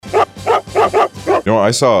You know,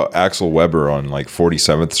 I saw Axel Weber on like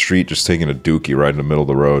 47th Street just taking a dookie right in the middle of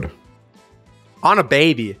the road. On a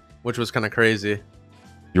baby, which was kind of crazy.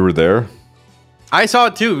 You were there? I saw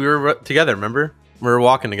it too. We were together, remember? We were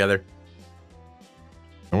walking together.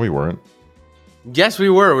 No, we weren't. Yes,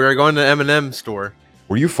 we were. We were going to M&M store.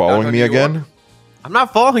 Were you following me again? I'm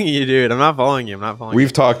not following you, dude. I'm not following you.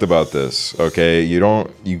 We've talked about this, okay?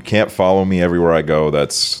 You can't follow me everywhere I go.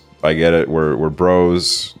 I get it. We're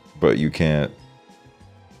bros, but you can't.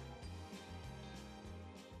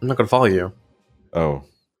 I'm not gonna follow you. Oh.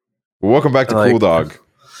 Well, welcome back to Cool Dog.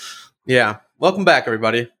 Yeah. Welcome back,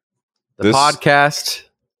 everybody. The podcast.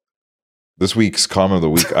 This week's comment of the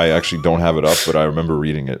week, I actually don't have it up, but I remember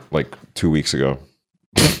reading it like 2 weeks ago.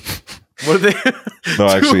 What are they? No,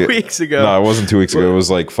 actually, 2 weeks ago. No, it wasn't 2 weeks ago. It was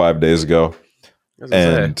like 5 days ago.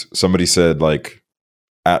 And somebody said, like,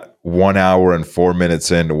 at 1 hour and 4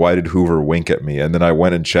 minutes in, why did Hoover wink at me? And then I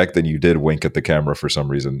went and checked, and you did wink at the camera for some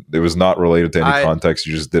reason. It was not related to any context.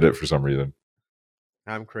 You just did it for some reason.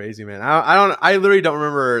 I'm crazy, man. I literally don't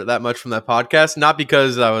remember that much from that podcast. Not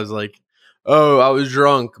because I was like, oh, I was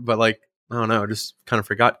drunk, but like, I don't know, just kind of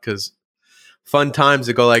forgot because fun times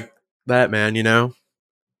that go like that, man, you know?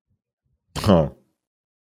 Huh.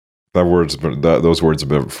 Those words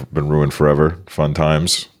have been ruined forever. Fun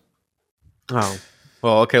times. Oh.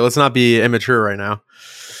 Well, okay, let's not be immature right now.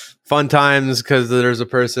 Fun times because there's a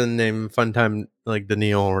person named Funtime, like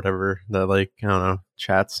Daniil or whatever, that like, I don't know,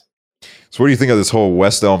 chats. So what do you think of this whole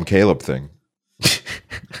West Elm Caleb thing?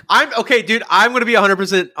 Okay, dude, I'm going to be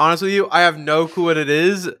 100% honest with you. I have no clue what it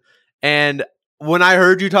is. And when I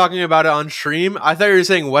heard you talking about it on stream, I thought you were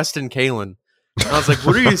saying Weston Kalen. And I was like,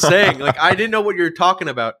 what are you saying? Like, I didn't know what you're talking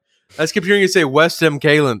about. I just kept hearing you say Weston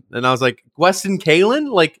Kalen. And I was like, Weston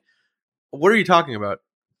Kalen? Like, what are you talking about?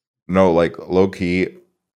 No, like, low-key,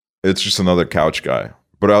 it's just another couch guy.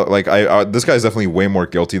 But this guy's definitely way more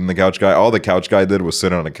guilty than the couch guy. All the couch guy did was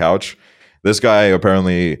sit on a couch. This guy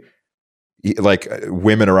apparently, like,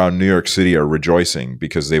 women around New York City are rejoicing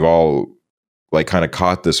because they've all like kind of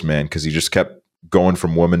caught this man because he just kept going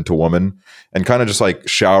from woman to woman and kind of just like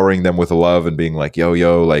showering them with love and being like,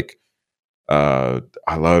 yo, like, I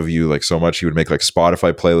love you like so much. He would make like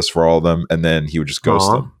Spotify playlists for all of them and then he would just ghost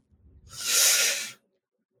them.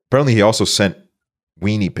 Apparently he also sent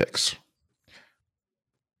weenie pics.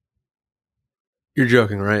 You're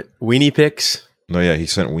joking, right? Weenie pics? No, yeah, he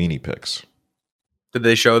sent weenie pics. Did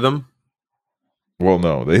they show them? Well,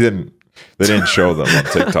 no, they didn't. They didn't show them on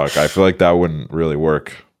TikTok. I feel like that wouldn't really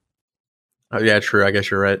work. Oh, yeah, true. I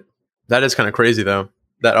guess you're right. That is kind of crazy, though,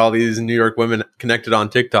 that all these New York women connected on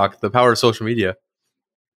TikTok, the power of social media.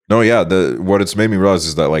 No, yeah. What it's made me realize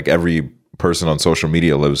is that like every person on social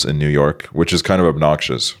media lives in New York, which is kind of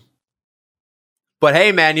obnoxious. But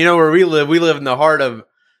hey, man, you know where we live? We live in the heart of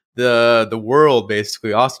the world,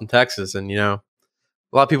 basically, Austin, Texas. And, you know,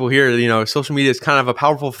 a lot of people here, you know, social media is kind of a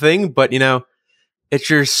powerful thing, but, you know, it's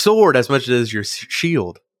your sword as much as your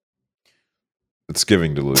shield. It's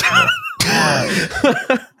giving delusional.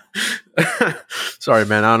 Sorry,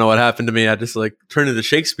 man. I don't know what happened to me. I just like turned into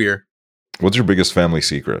Shakespeare. What's your biggest family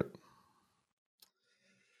secret?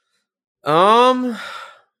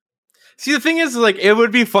 See, the thing is, like, it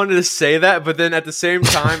would be fun to say that, but then at the same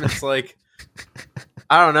time, it's like,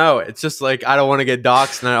 I don't know. It's just like, I don't want to get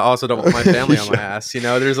doxxed, and I also don't want my family on my ass. You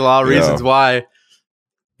know, there's a lot of reasons why,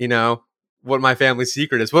 you know, what my family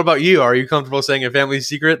secret is. What about you? Are you comfortable saying a family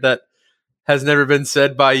secret that has never been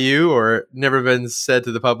said by you or never been said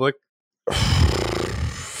to the public?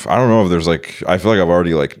 I don't know if there's like, I feel like I've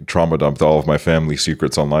already like trauma dumped all of my family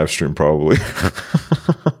secrets on live stream probably.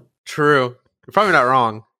 True. You're probably not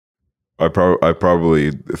wrong. I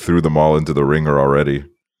probably threw them all into the ringer already.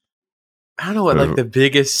 I don't know what like the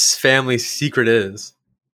biggest family secret is.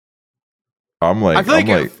 I feel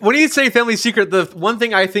like when you say family secret, the one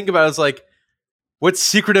thing I think about is like, what's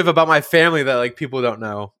secretive about my family that like people don't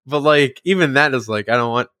know? But like even that is like, I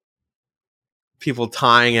don't want people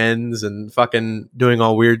tying ends and fucking doing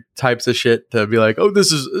all weird types of shit to be like, oh,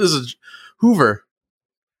 this is Hoover.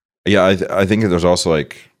 Yeah, I think there's also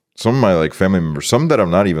like some of my like family members, some that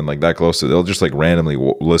I'm not even like that close to. They'll just like randomly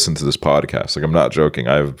listen to this podcast. Like I'm not joking.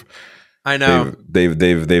 I know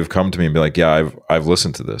they've come to me and be like, yeah, I've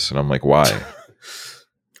listened to this, and I'm like, why?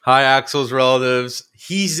 Hi, Axel's relatives.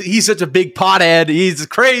 He's such a big pothead. He's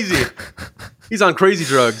crazy. He's on crazy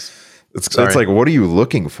drugs. It's like, what are you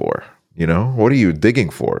looking for? You know, what are you digging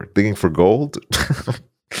for? Digging for gold?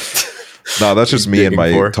 No, that's just me and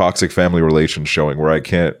my toxic family relation showing where I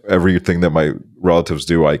can't, everything that my relatives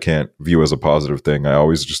do, I can't view as a positive thing. I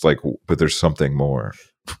always just like, but there's something more.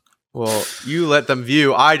 Well, you let them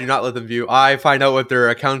view. I do not let them view. I find out what their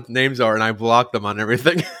account names are and I block them on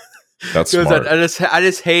everything. That's Because smart. I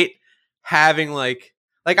just hate having like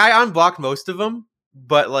I unblocked most of them,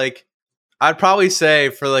 but like I'd probably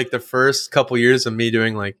say for like the first couple years of me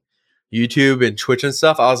doing like YouTube and Twitch and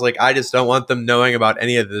stuff, I was like, I just don't want them knowing about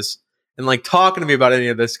any of this and like talking to me about any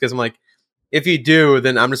of this because I'm like, if you do,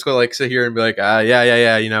 then I'm just gonna like sit here and be like,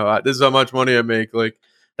 yeah, you know, this is how much money I make. Like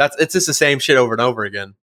it's just the same shit over and over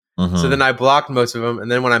again. So then I blocked most of them,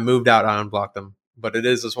 and then when I moved out, I unblocked them. But it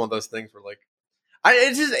is just one of those things where like,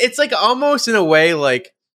 it's like almost in a way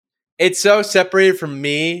like it's so separated from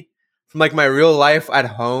me from like my real life at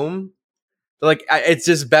home. Like it's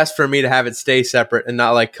just best for me to have it stay separate and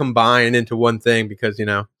not like combine into one thing because you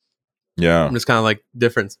know Yeah. I'm just kind of like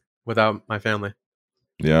different without my family.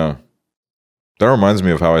 Yeah. That reminds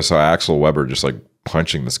me of how I saw Axel Weber just like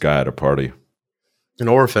punching this guy at a party. An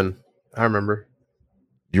orphan, I remember.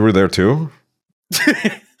 You were there too?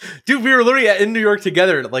 Dude, we were literally in New York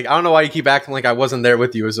together. Like, I don't know why you keep acting like I wasn't there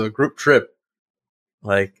with you. It was a group trip.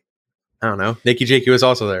 Like, I don't know. Nikki Jakey was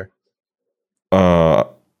also there.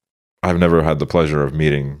 I've never had the pleasure of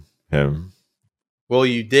meeting him. Well,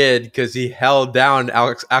 you did because he held down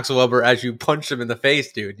Axel Weber as you punched him in the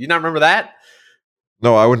face, dude. You not remember that?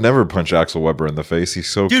 No, I would never punch Axel Weber in the face. He's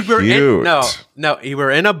so dude, cute. We were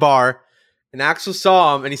in a bar, and Axel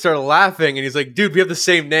saw him, and he started laughing, and he's like, dude, we have the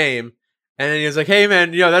same name. And then he was like, hey,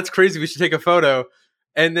 man, you know, that's crazy. We should take a photo.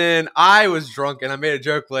 And then I was drunk, and I made a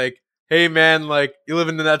joke like, hey, man, like, you live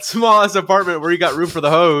in that small-ass apartment where you got room for the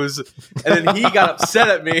hose. And then he got upset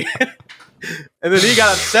at me.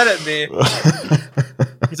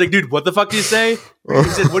 He's like, dude, what the fuck do you say? He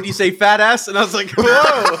said, what do you say, fat ass? And I was like, whoa.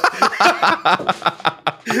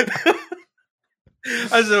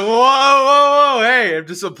 I said, whoa, hey, I'm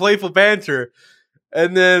just a playful banter.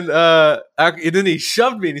 And then he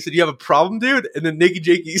shoved me and he said, you have a problem, dude? And then Nikki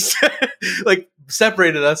Jakey like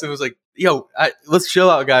separated us and was like, yo, let's chill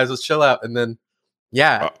out, guys. Let's chill out. And then,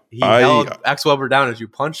 yeah, he held Axel Weber down as you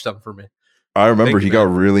punched him for me. I remember he got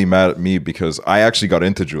really mad at me because I actually got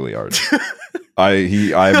into Juilliard.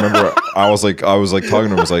 I remember I was like talking to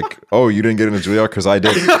him. I was like, oh, you didn't get into Juilliard because I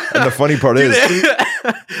did. And the funny part is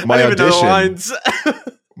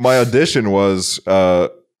my audition was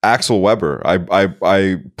Axel Weber.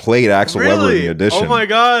 I played Axel Weber in the audition. Oh my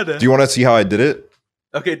god! Do you want to see how I did it?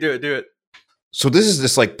 Okay, do it. So this is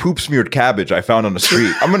this like poop smeared cabbage I found on the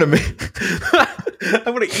street. I'm gonna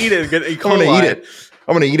eat it and get E. coli.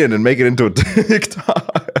 I'm gonna eat it and make it into a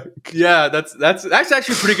TikTok. Yeah, that's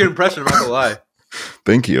actually a pretty good impression. I'm not gonna lie.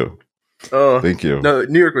 Thank you. Oh, thank you. No,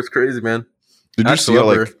 New York was crazy, man. Did you see how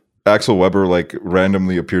like Axel Weber like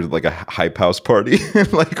randomly appeared at like a hype house party?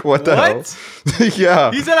 Like what the hell?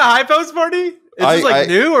 Yeah, he's at a hype house party. Is this like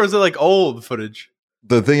new or is it like old footage?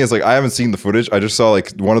 The thing is, like, I haven't seen the footage. I just saw like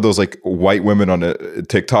one of those like white women on a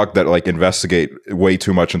TikTok that like investigate way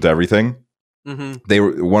too much into everything.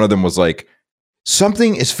 Mm-hmm. One of them was like,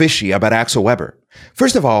 something is fishy about Axel Weber.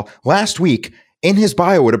 First of all, last week in his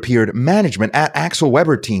bio it appeared management at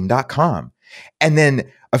axelweberteam.com. And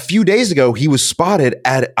then a few days ago he was spotted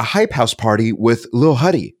at a hype house party with Lil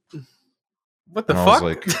Huddy. What the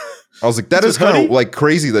fuck? I was like, that is kind of like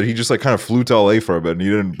crazy that he just like kind of flew to LA for a bit and he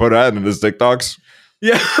didn't put that in his TikToks.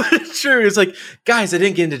 Yeah, sure. It's like, guys, I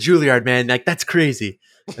didn't get into Juilliard, man. Like, that's crazy.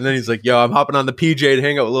 And then he's like, yo, I'm hopping on the PJ to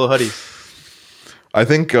hang out with Lil Huddy. I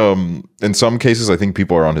think in some cases, I think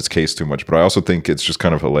people are on his case too much, but I also think it's just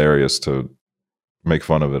kind of hilarious to make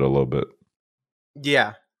fun of it a little bit.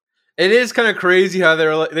 Yeah. It is kind of crazy how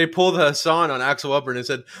they pulled Hassan on Axel Weber and they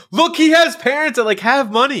said, look, he has parents that like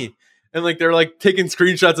have money. And like they're like taking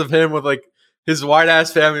screenshots of him with like his white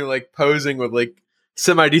ass family like posing with like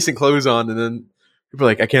semi-decent clothes on. And then people are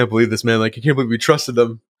like, I can't believe this, man. Like, I can't believe we trusted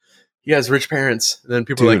them. He has rich parents. And then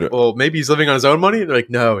people are like, well, maybe he's living on his own money. And they're like,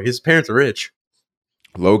 no, his parents are rich.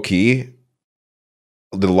 Low key,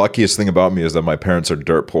 the luckiest thing about me is that my parents are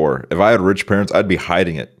dirt poor. If I had rich parents, I'd be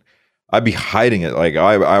hiding it. Like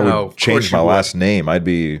I would change my last name. I'd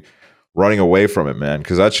be running away from it, man,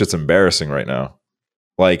 because that shit's embarrassing right now.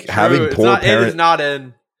 Like having poor parents, not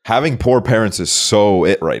in. Having poor parents is so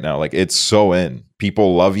it right now. Like it's so in.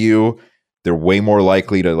 People love you. They're way more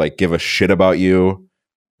likely to like give a shit about you.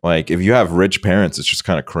 Like if you have rich parents, it's just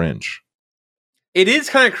kind of cringe. It is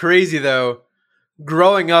kind of crazy though.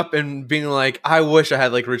 Growing up and being like, I wish I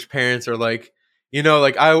had like rich parents, or like, you know,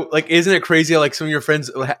 like isn't it crazy how like some of your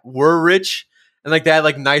friends were rich and like they had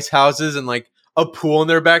like nice houses and like a pool in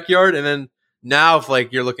their backyard, and then now if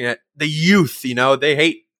like you're looking at the youth, you know, they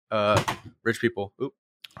hate rich people. Oop.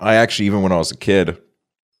 I actually, even when I was a kid,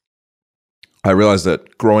 I realized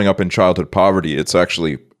that growing up in childhood poverty, it's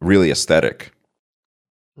actually really aesthetic.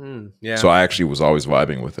 Yeah. So I actually was always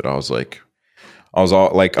vibing with it. I was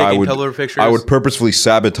all like, Taking Tumblr pictures. I would purposefully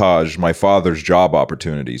sabotage my father's job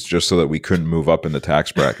opportunities just so that we couldn't move up in the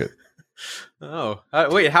tax bracket. Oh,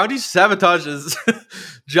 wait, how do you sabotage his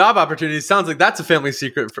job opportunities? Sounds like that's a family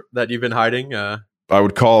secret that you've been hiding. I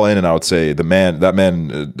would call in and I would say, that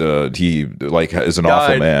man, he like is an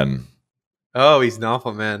awful man. Oh, he's an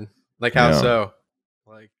awful man. Like how so?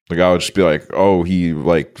 Like I would just be like, oh, he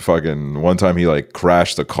like fucking one time he like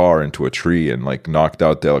crashed a car into a tree and like knocked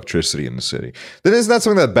out the electricity in the city. Then isn't that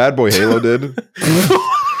something that Bad Boy Halo did?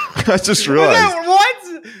 I just realized. What?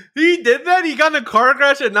 He did that? He got in a car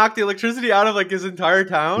crash and knocked the electricity out of like his entire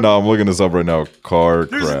town? No, I'm looking this up right now. There's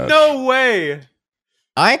crash. No way.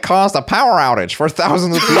 I caused a power outage for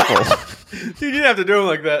thousands of people. Dude, you didn't have to do him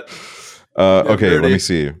like that. Okay, let me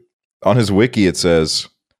see. On his wiki, it says,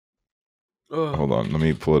 hold on, let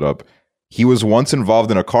me pull it up. He was once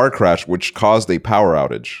involved in a car crash which caused a power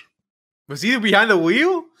outage. Was he behind the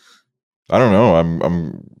wheel? I don't know.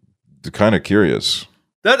 I'm kind of curious.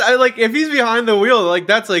 If he's behind the wheel, like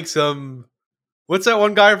that's like some, what's that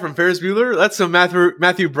one guy from Ferris Bueller? That's some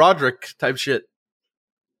Matthew Broderick type shit.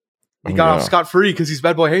 He got off scot-free because he's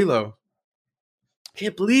Bad Boy Halo.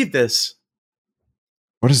 Can't believe this.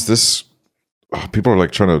 What is this? Oh, people are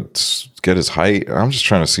like trying to get his height. I'm just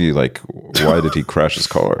trying to see like why did he crash his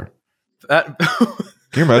car? Can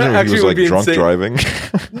you imagine if he was like drunk driving?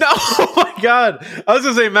 No, oh my god! I was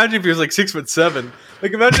gonna say, imagine if he was like 6'7".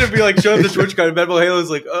 Like, imagine if he like showed up the Twitch guy and Bad Boy Halo is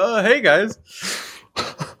like, hey guys.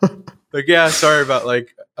 Like, yeah, sorry about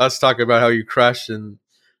like us talking about how you crashed and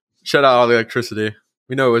shut out all the electricity.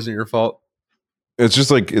 We know it wasn't your fault. It's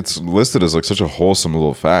just like it's listed as like such a wholesome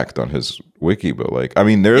little fact on his wiki, but like I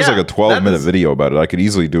mean, there's like a 12-minute video about it. I could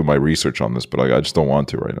easily do my research on this, but like I just don't want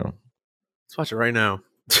to right now. Let's watch it right now.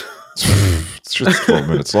 It's just 12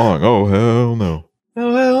 minutes long. Oh hell no!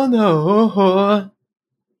 Oh hell no!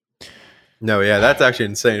 No, yeah, that's actually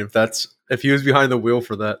insane. If he was behind the wheel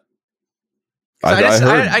for that,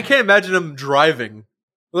 I can't imagine him driving,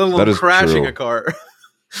 let alone crashing a car.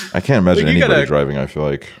 I can't imagine anybody driving. I feel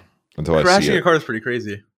like until I see it. Crashing a car is pretty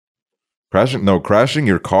crazy. Crashing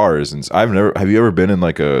your car is. Have you ever been in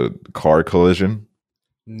like a car collision?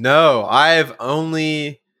 No, I've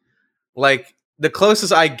only like the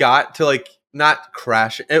closest I got to like not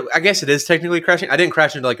crashing. I guess it is technically crashing. I didn't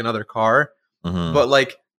crash into like another car, but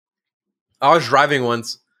like I was driving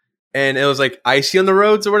once and it was like icy on the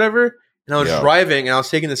roads or whatever. And I was driving and I was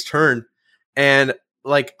taking this turn and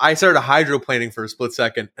like I started hydroplaning for a split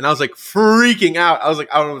second and I was like freaking out. I was like,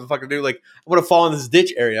 I don't know what the fuck to do. Like I'm going to fall in this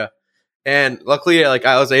ditch area. And luckily like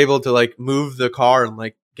I was able to like move the car and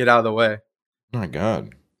like get out of the way. Oh my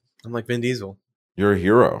God. I'm like Vin Diesel. You're a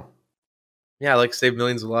hero. Yeah, like save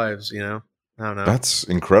millions of lives, you know? I don't know. That's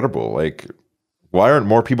incredible. Like, why aren't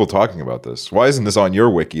more people talking about this? Why isn't this on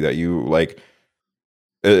your wiki that you like?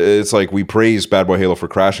 It's like we praise Bad Boy Halo for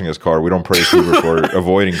crashing his car. We don't praise Hoover for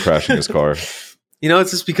avoiding crashing his car. You know,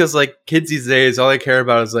 it's just because like kids these days, all they care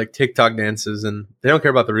about is like TikTok dances and they don't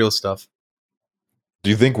care about the real stuff.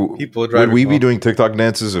 Do you think would we be doing TikTok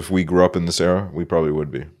dances if we grew up in this era? We probably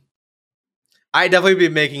would be. I'd definitely be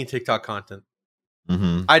making TikTok content.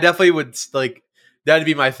 Mm-hmm. I definitely would like that'd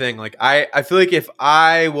be my thing. Like I feel like if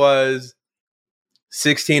I was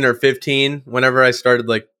 16 or 15, whenever I started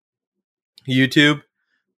like YouTube,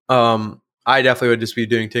 I definitely would just be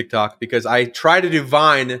doing TikTok because I tried to do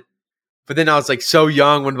Vine, but then I was like so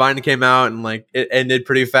young when Vine came out and like it ended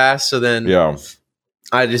pretty fast. So then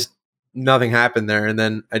nothing happened there. And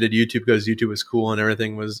then I did YouTube because YouTube was cool and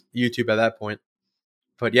everything was YouTube at that point.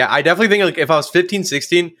 But yeah, I definitely think like if I was 15,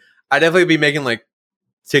 16, I'd definitely be making like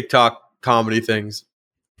TikTok comedy things.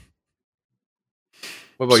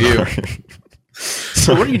 What about you?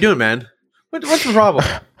 So what are you doing, man? What's the problem?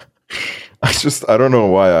 I don't know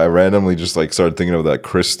why I randomly just like started thinking of that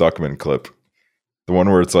Chris Stuckman clip. The one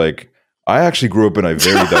where it's like, I actually grew up in a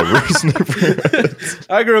very diverse neighborhood.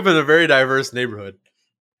 I grew up in a very diverse neighborhood.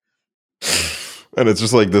 And it's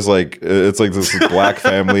just like this, like it's like this black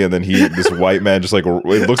family, and then this white man just like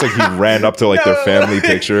it looks like he ran up to like their family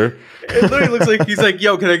picture. It literally looks like he's like,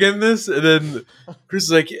 "Yo, can I get in this?" And then Chris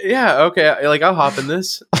is like, "Yeah, okay, like I'll hop in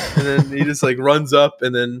this." And then he just like runs up,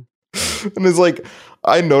 and then it's like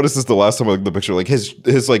I noticed this the last time I looked at the picture. Like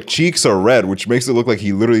his like cheeks are red, which makes it look like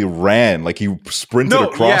he literally ran, like he sprinted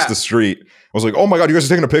across the street. I was like, oh my God, you guys are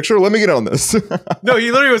taking a picture? Let me get on this. No,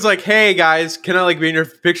 he literally was like, hey guys, can I like be in your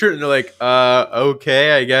picture? And they're like,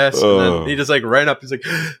 okay, I guess. And then he just like ran up. He's like,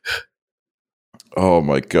 oh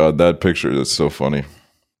my God, that picture is so funny.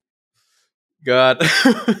 God.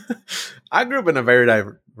 I grew up in a very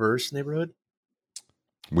diverse neighborhood.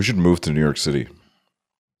 We should move to New York City.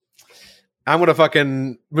 I'm gonna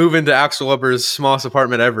fucking move into Axel Weber's smallest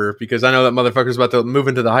apartment ever because I know that motherfucker's about to move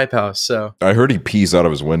into the hype house. So I heard he pees out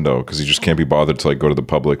of his window because he just can't be bothered to like go to the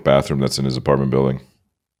public bathroom that's in his apartment building.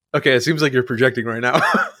 Okay, it seems like you're projecting right now.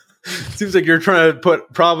 It seems like you're trying to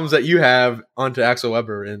put problems that you have onto Axel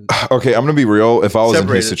Weber. And okay, I'm gonna be real. If I was in his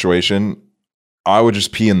Separated. situation, I would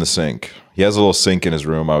just pee in the sink. He has a little sink in his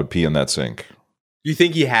room. I would pee in that sink. You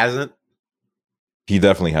think he hasn't? He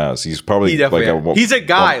definitely has. He's probably He definitely. like He's a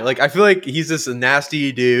guy. Like I feel like he's just a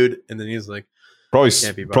nasty dude, and then he's like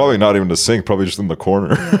Can't be bothered. probably not even the sink. Probably just in the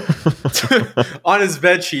corner. on his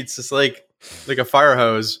bed sheets, just like a fire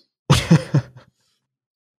hose.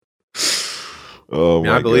 Oh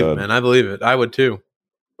Yeah, my I believe god, it, man. I believe it. I would too.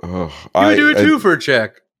 Oh, You would do it too for a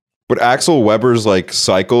check. But Axel Weber's like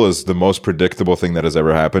cycle is the most predictable thing that has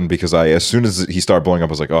ever happened because as soon as he started blowing up,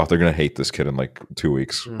 I was like, oh, they're gonna hate this kid in like 2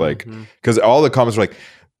 weeks. Like, because all the comments were like,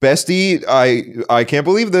 bestie, I can't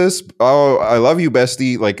believe this. Oh, I love you,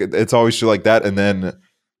 bestie. Like it's always shit like that. And then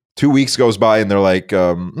 2 weeks goes by and they're like,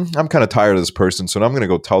 I'm kind of tired of this person, so I'm gonna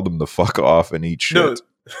go tell them to fuck off and eat shit. No.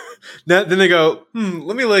 Then they go,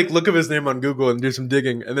 let me like look up his name on Google and do some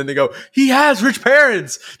digging. And then they go, he has rich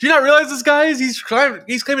parents. Do you not realize this guy is? He's claiming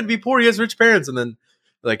to be poor. He has rich parents. And then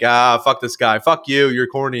like, fuck this guy. Fuck you. You're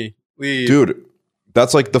corny. Leave. Dude,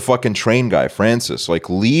 that's like the fucking train guy, Francis. Like,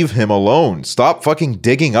 leave him alone. Stop fucking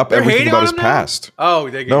digging up They're everything hating about on his him now? past. Oh,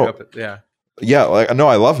 they get up. Yeah. Yeah, like no,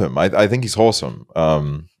 I love him. I think he's wholesome. I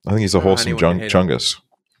think he's a wholesome anyone can hate chungus.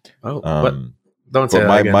 Oh, what? Don't say But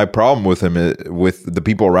that again. my problem with him with the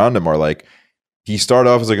people around him are like, he started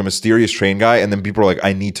off as like a mysterious train guy, and then people are like,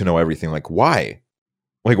 I need to know everything. Like, why?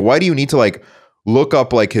 Like, why do you need to like look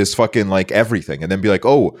up like his fucking like everything and then be like,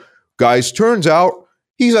 oh, guys, turns out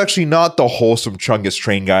he's actually not the wholesome chungus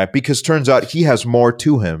train guy because turns out he has more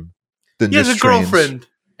to him than He has this a trains. girlfriend.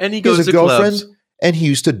 And he He has goes a to girlfriend clubs. and he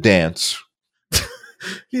used to dance.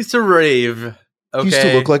 He used to rave. Okay. He used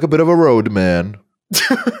to look like a bit of a road man.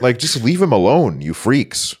 Like, just leave him alone, you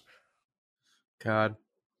freaks. God.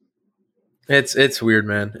 It's weird,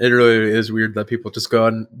 man. It really is weird that people just go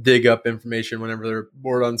out and dig up information whenever they're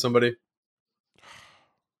bored on somebody.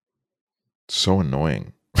 So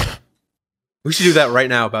annoying. We should do that right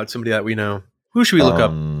now about somebody that we know. Who should we look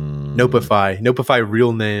up? Nopify. Nopify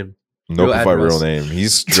real name. Nopify real address. name.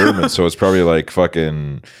 He's German, so it's probably like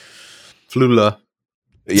fucking Flula.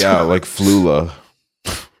 yeah, like Flula.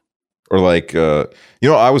 Or like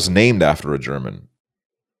I was named after a German.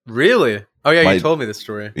 Really? Oh yeah, My- you told me this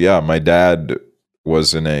story. Yeah, my dad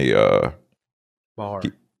was in a Bar.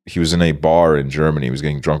 he was in a bar in Germany. He was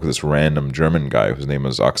getting drunk with this random German guy whose name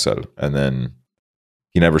was Axel. And then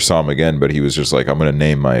he never saw him again, but he was just like, I'm gonna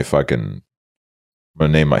name my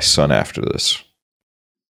son after this.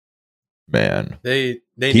 Man. They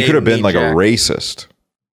He could have named been me like Jack. a racist.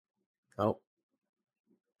 Oh.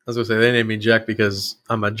 I was gonna say they named me Jack because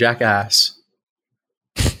I'm a jackass.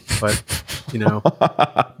 But you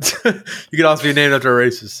could also be named after a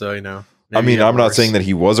racist, so I maybe mean, you have I'm not worse. saying that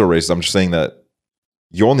he was a racist. I'm just saying that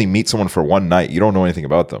you only meet someone for one night. You don't know anything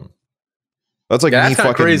about them. That's like Yeah, me that's kind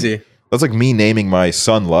of fucking crazy. That's like me naming my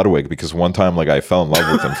son Ludwig because one time like I fell in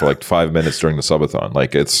love with him for like 5 minutes during the subathon.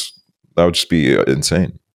 Like that would just be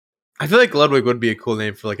insane. I feel like Ludwig would be a cool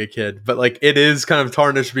name for like a kid, but like it is kind of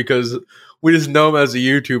tarnished because we just know him as a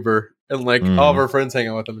YouTuber and like all of our friends hang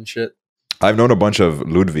out with him and shit. I've known a bunch of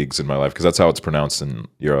Ludwigs in my life because that's how it's pronounced in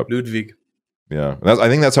Europe. Ludwig. Yeah, I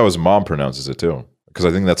think that's how his mom pronounces it too. Because I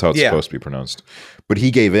think that's how it's supposed to be pronounced. But he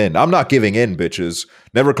gave in. I'm not giving in, bitches.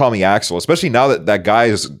 Never call me Axel. Especially now that guy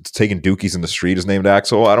is taking dookies in the street is named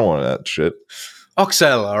Axel. I don't want that shit.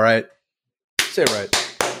 Oxel, all right. Say it right.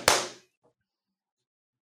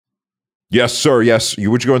 Yes, sir. Yes.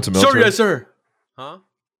 Would you go into the military? Sir, yes, sir. Huh?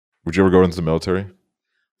 Would you ever go into the military?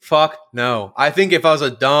 Fuck no. I think if I was a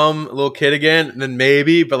dumb little kid again, then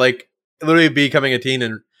maybe, but like literally becoming a teen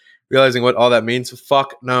and realizing what all that means,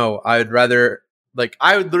 fuck no. I would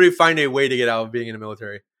literally find a way to get out of being in the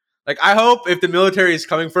military. Like, I hope if the military is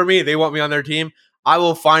coming for me, they want me on their team, I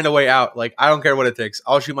will find a way out. Like, I don't care what it takes.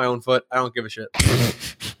 I'll shoot my own foot. I don't give a shit.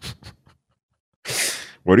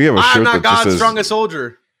 What do you have a shirt I'm not that just God's says strongest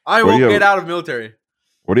soldier. I What do will you have- get out of military.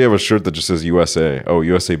 What do you have a shirt that just says USA? Oh,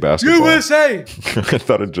 USA basketball. USA! I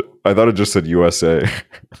thought it just said USA.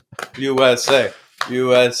 USA.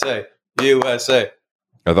 USA. USA.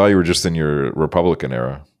 I thought you were just in your Republican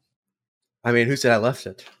era. I mean, who said I left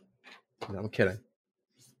it? No, I'm kidding.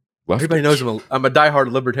 Left Everybody it. knows I'm a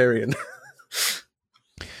diehard libertarian.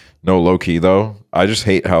 No, low key though. I just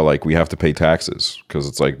hate how like we have to pay taxes because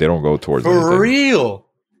it's like they don't go towards For anything. real.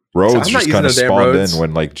 Roads I'm not just using kind of no damn spawned roads. in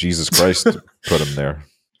when like Jesus Christ put them there.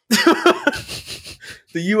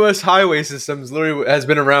 The U.S. highway system literally has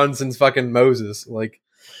been around since fucking Moses. Like,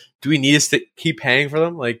 do we need to keep paying for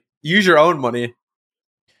them? Like, use your own money.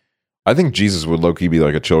 I think Jesus would low key be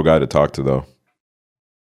like a chill guy to talk to though.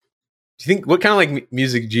 Do you think what kind of like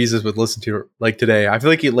music Jesus would listen to like today? I feel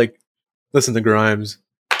like he'd like listen to Grimes.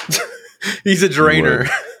 He's a drainer.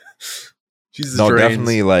 Jesus No, drains.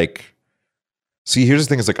 definitely like. See, here's the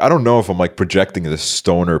thing: is like I don't know if I'm like projecting this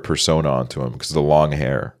stoner persona onto him because of the long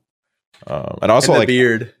hair, and also and the like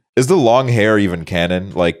beard. is the long hair even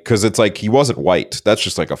canon? Like, because it's like he wasn't white. That's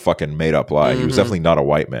just like a fucking made up lie. He was definitely not a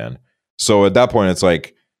white man. So at that point, it's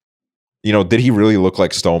like, you know, did he really look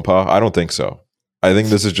like Stonepaw? I don't think so. I think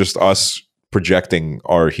this is just us projecting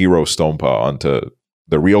our hero Stonepaw onto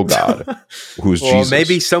the real God, who's Well, Jesus.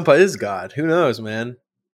 maybe Stonepaw is God. Who knows, man?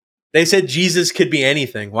 They said Jesus could be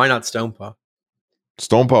anything. Why not Stonepaw?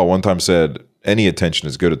 Stonepaw one time said, "Any attention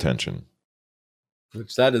is good attention."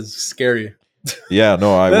 Which that is scary. Yeah,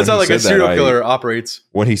 no, That's how like a serial killer operates.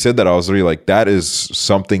 When he said that, I was really like, that is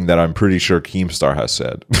something that I'm pretty sure Keemstar has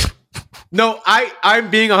said. No,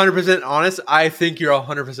 I'm being 100% honest. I think you're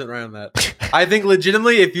 100% right on that. I think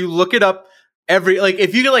legitimately, if you look it up,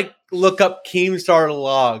 if you could like look up Keemstar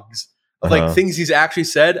logs of like things he's actually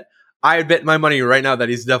said, I bet my money right now that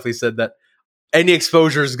he's definitely said that any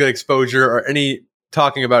exposure is good exposure or any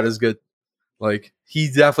talking about is good. Like he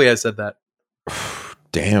definitely has said that.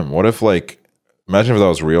 Damn, what if like, imagine if that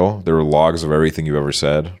was real? There were logs of everything you've ever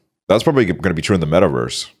said. That's probably going to be true in the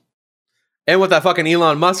metaverse. And with that fucking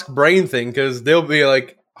Elon Musk brain thing, because they'll be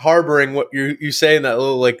like harboring what you say in that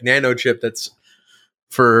little like nano chip that's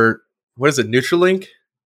for what is it, Neuralink?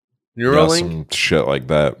 Yeah, some shit like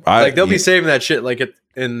that. They'll be saving that shit like it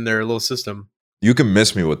in their little system. You can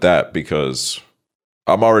miss me with that because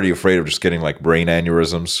I'm already afraid of just getting like brain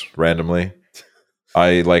aneurysms randomly.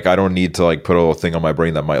 I don't need to like put a little thing on my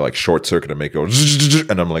brain that might like short circuit and make it go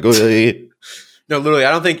and I'm like, oh. No, literally,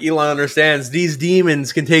 I don't think Elon understands. These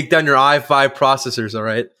demons can take down your i5 processors, all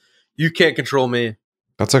right? You can't control me.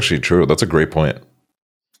 That's actually true. That's a great point.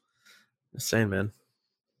 Just saying, man.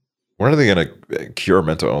 When are they going to cure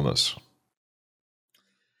mental illness?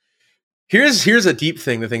 Here's a deep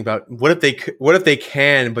thing to think about. What if they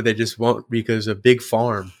can, but they just won't because of big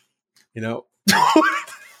farm? You know?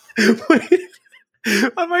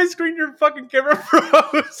 On my screen, your fucking camera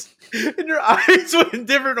froze. And your eyes went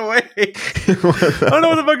different ways. I don't know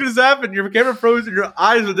what the fuck just happened. Your camera froze and your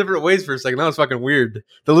eyes went different ways for a second. That was fucking weird.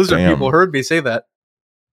 The lizard people heard me say that.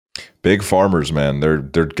 Big farmers, man. They're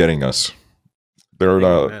getting us.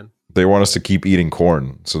 They want us to keep eating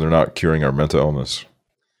corn, so they're not curing our mental illness.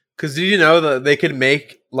 Because did you know that they could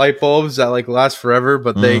make light bulbs that like last forever,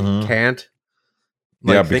 but they can't?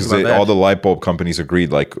 Like, yeah, because all the light bulb companies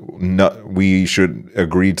agreed, like, we should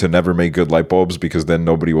agree to never make good light bulbs because then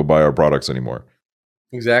nobody will buy our products anymore.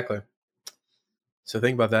 Exactly. So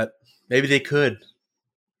think about that. Maybe they could.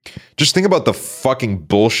 Just think about the fucking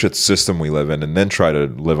bullshit system we live in and then try to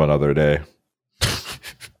live another day.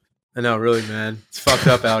 I know, really, man. It's fucked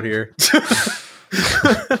up out here.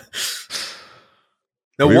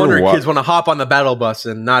 No wonder kids want to hop on the battle bus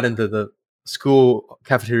and not into the school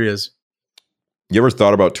cafeterias. You ever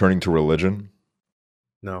thought about turning to religion?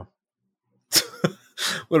 No.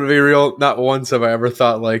 Would it be real? Not once have I ever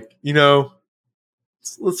thought like,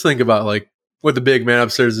 let's think about like what the big man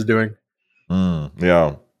upstairs is doing.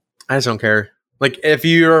 Yeah. I just don't care. Like if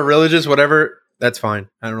you're religious, whatever, that's fine.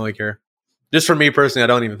 I don't really care. Just for me personally, I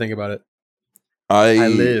don't even think about it. I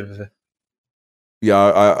live.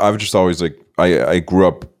 Yeah, I've just always like, I grew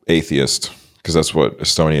up atheist because that's what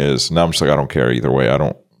Estonia is. Now I'm just like, I don't care either way. I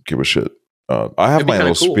don't give a shit. I have my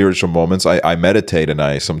little spiritual moments. I meditate and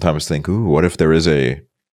I sometimes think, ooh, what if there is a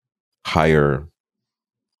higher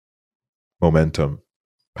momentum,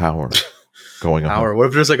 power going on? What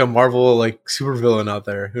if there's like a Marvel like supervillain out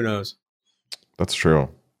there? Who knows? That's true.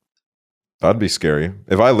 That'd be scary.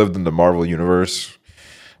 If I lived in the Marvel universe,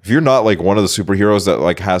 if you're not like one of the superheroes that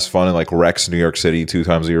like has fun and like wrecks New York City 2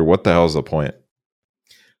 times a year, what the hell is the point?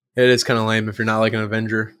 It is kind of lame if you're not like an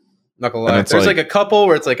Avenger. Not gonna lie. There's like a couple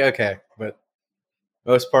where it's like, okay, but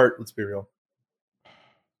most part, let's be real.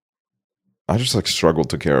 I just like struggled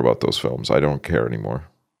to care about those films. I don't care anymore.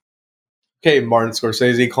 Okay, Martin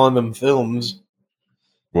Scorsese calling them films.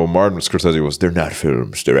 Well, Martin Scorsese was, they're not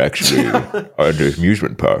films. They're actually an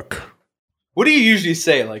amusement park. What do you usually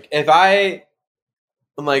say? Like, if I'm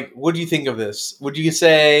like, what do you think of this? Would you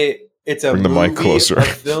say it's a Bring the mic closer. A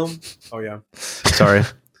film? Oh, yeah. Sorry.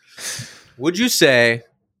 Would you say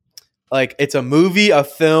like it's a movie, a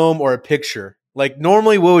film, or a picture. Like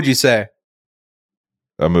normally, what would you say?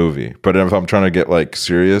 A movie. But if I'm trying to get like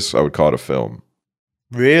serious, I would call it a film.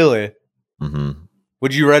 Really? Mm-hmm.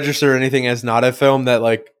 Would you register anything as not a film that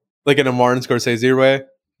like in a Martin Scorsese way?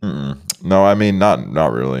 Mm-mm. No, I mean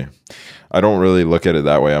not really. I don't really look at it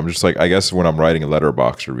that way. I'm just like, I guess when I'm writing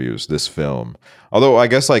letterbox reviews, this film. Although I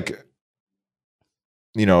guess like,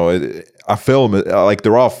 you know, a film, like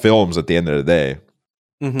they're all films at the end of the day.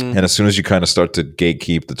 Mm-hmm. And as soon as you kind of start to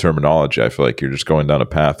gatekeep the terminology, I feel like you're just going down a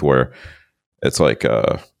path where it's like,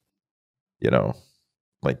 you know,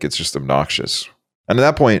 like it's just obnoxious. And at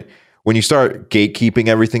that point, when you start gatekeeping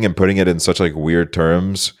everything and putting it in such like weird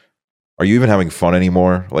terms, are you even having fun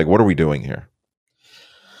anymore? Like, what are we doing here?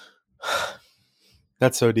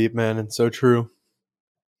 That's so deep, man, and so true.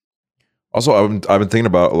 Also, I've been thinking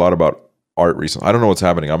about a lot about art recently. I don't know what's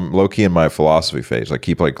happening. I'm low key in my philosophy phase. I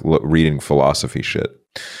keep like reading philosophy shit,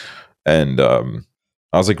 and I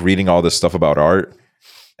was like reading all this stuff about art,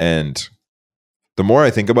 and the more I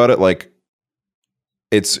think about it, like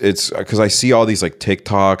it's because I see all these like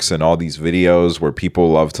TikToks and all these videos where people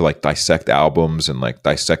love to like dissect albums and like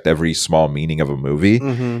dissect every small meaning of a movie,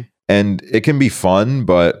 and it can be fun,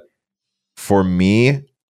 but for me,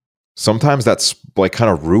 sometimes that's like kind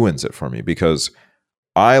of ruins it for me because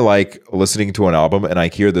I like listening to an album and I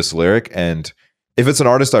hear this lyric, and if it's an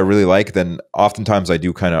artist I really like, then oftentimes I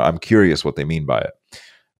do I'm curious what they mean by it.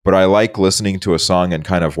 But I like listening to a song and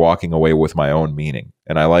kind of walking away with my own meaning.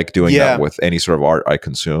 And I like doing that with any sort of art I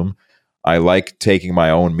consume. I like taking my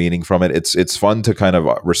own meaning from it. It's fun to kind of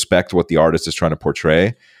respect what the artist is trying to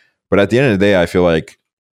portray. But at the end of the day, I feel like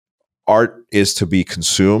art is to be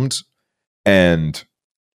consumed, and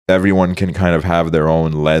everyone can kind of have their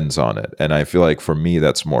own lens on it. And I feel like for me,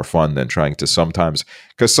 that's more fun than trying to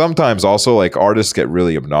because sometimes also like artists get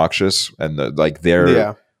really obnoxious and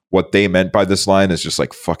what they meant by this line is just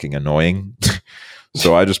like fucking annoying.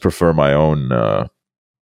 So I just prefer my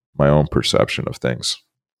own perception of things.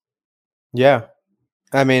 Yeah.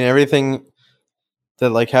 I mean, everything that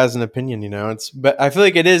like has an opinion, you know, but I feel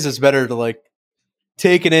like it's better to like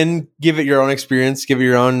take it in, give it your own experience, give it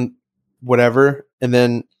your own whatever. And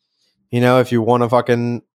then, you know, if you want to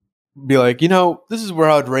fucking be like, you know, this is where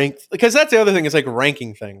I would rank, because that's the other thing is like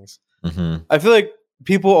ranking things. Mm-hmm. I feel like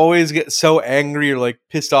people always get so angry or like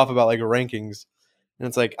pissed off about like rankings. And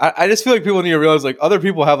it's like, I just feel like people need to realize like other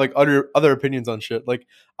people have like other opinions on shit. Like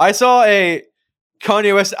I saw a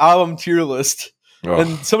Kanye West album tier list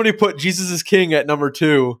and somebody put Jesus is King at number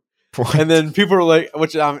 2. What? And then people are like,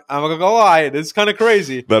 which I'm not gonna lie, it's kind of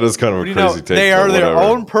crazy. That is kind of a crazy take. They are their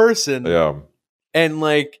own person. Yeah. And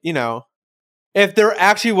like, you know, if there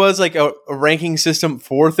actually was like a ranking system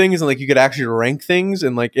for things and like you could actually rank things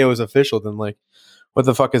and like it was official, then like what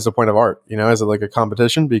the fuck is the point of art? You know, is it like a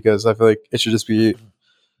competition? Because I feel like it should just be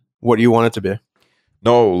what you want it to be.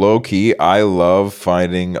 No, low key, I love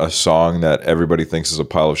finding a song that everybody thinks is a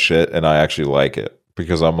pile of shit and I actually like it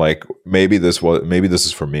because I'm like, maybe this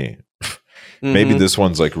is for me. Maybe this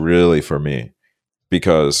one's like really for me.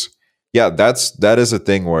 Because that is a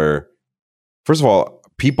thing where, first of all,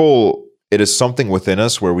 it is something within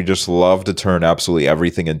us where we just love to turn absolutely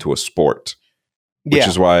everything into a sport. Which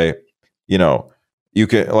is why, you know, you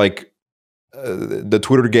can like the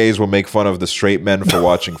Twitter gays will make fun of the straight men for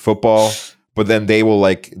watching football, but then they will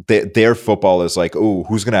like their football is like, oh,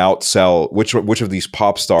 who's going to outsell which of these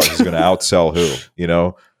pop stars is going to outsell who? You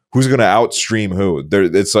know, who's going to outstream who?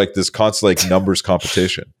 It's like this constant like numbers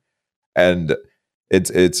competition, and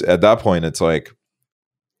it's at that point it's like,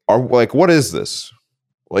 what is this?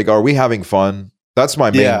 Like, are we having fun? That's my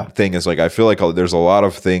main thing. Is like I feel like there's a lot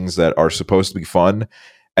of things that are supposed to be fun.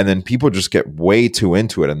 And then people just get way too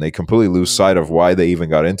into it and they completely lose sight of why they even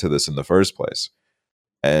got into this in the first place.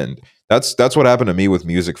 And that's what happened to me with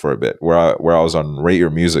music for a bit, where I was on Rate Your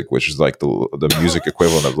Music, which is like the music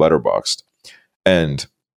equivalent of Letterboxd. And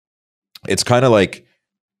it's kind of like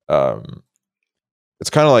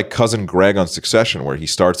Cousin Greg on Succession, where he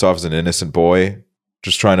starts off as an innocent boy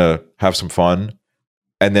just trying to have some fun.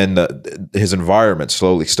 And then his environment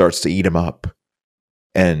slowly starts to eat him up.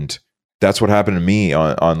 And that's what happened to me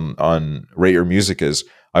on Rate Your Music. Is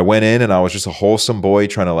I went in and I was just a wholesome boy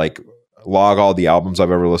trying to like log all the albums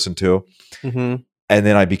I've ever listened to. And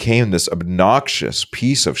then I became this obnoxious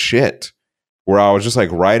piece of shit where I was just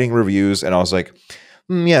like writing reviews and I was like,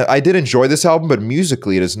 yeah, I did enjoy this album, but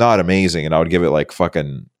musically it is not amazing. And I would give it like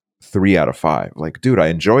fucking 3 out of 5. Like, dude, I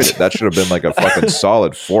enjoyed it. That should have been like a fucking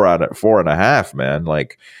solid 4.5, man.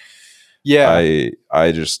 Like, yeah,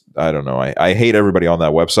 I don't know. I hate everybody on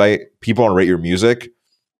that website. People on Rate Your Music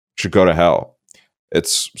should go to hell.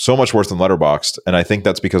 It's so much worse than Letterboxd, and I think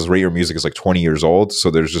that's because Rate Your Music is like 20 years old, so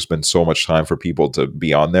there's just been so much time for people to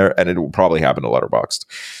be on there, and it will probably happen to Letterboxd.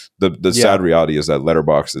 The sad reality is that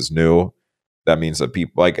Letterboxd is new. That means that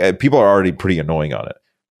people are already pretty annoying on it,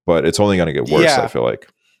 but it's only going to get worse. I feel like,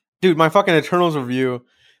 dude, my fucking Eternals review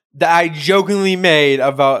that I jokingly made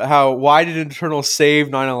about why did Eternals save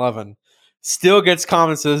 9/11 still gets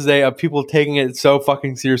comments to this day of people taking it so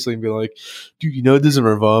fucking seriously and be like, dude, it doesn't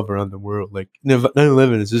revolve around the world. Like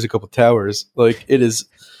 9/11 is just a couple towers. Like it is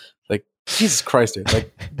like, Jesus Christ, dude.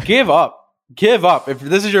 Like give up. If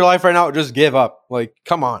this is your life right now, just give up. Like,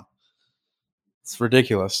 come on. It's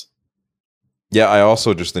ridiculous. Yeah, I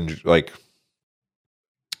also just like,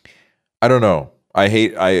 I don't know. I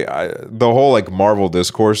hate the whole like Marvel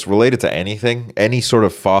discourse related to anything, any sort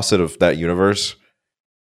of facet of that universe.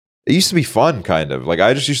 It used to be fun, kind of. Like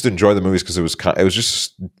I just used to enjoy the movies because it was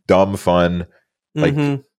just dumb fun.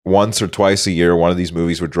 Like once or twice a year, one of these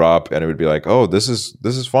movies would drop, and it would be like, "Oh, this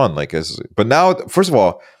is fun." Like, but now, first of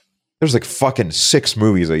all, there's like fucking 6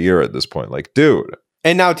 movies a year at this point. Like, dude.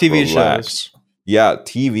 And now TV shows. Yeah,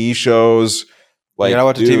 TV shows. Like, you gotta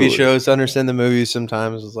watch the TV shows to understand the movies.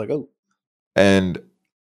 Sometimes it's like, oh, and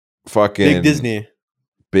fucking big Disney.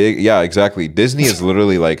 Yeah, exactly. Disney is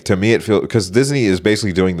literally like, to me, it feels, because Disney is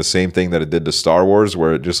basically doing the same thing that it did to Star Wars,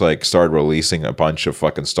 where it just like started releasing a bunch of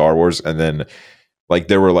fucking Star Wars, and then like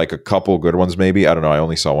there were like a couple good ones, maybe. I don't know. I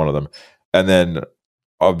only saw one of them, and then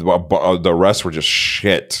the rest were just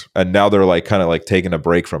shit. And now they're like kind of like taking a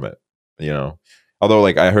break from it, Although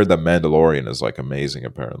like I heard that Mandalorian is like amazing,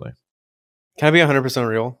 apparently. Can I be 100%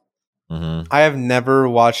 real? Mm-hmm. I have never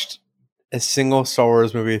watched a single Star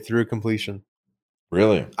Wars movie through completion.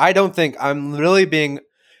 Really? I don't think I'm really being.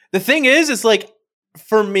 The thing is, it's like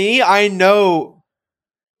for me, I know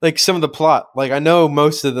like some of the plot. Like I know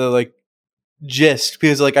most of the like gist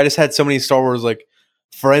because like I just had so many Star Wars like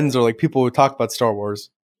friends or like people who talk about Star Wars,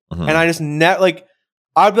 and I just like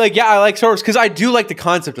I'd be like, yeah, I like Star Wars because I do like the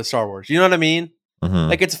concept of Star Wars. You know what I mean?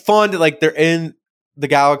 Like it's fun to like they're in the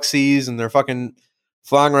galaxies and they're fucking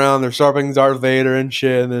flying around. They're sharpening Darth Vader and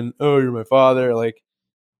shit, and then you're my father. Like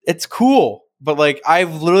it's cool. But like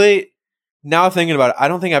I've literally now thinking about it, I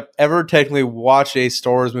don't think I've ever technically watched a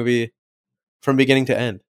Star Wars movie from beginning to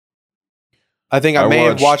end. I think I may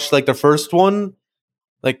have watched like the first one,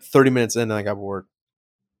 like 30 minutes in, and I got bored.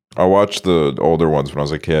 I watched the older ones when I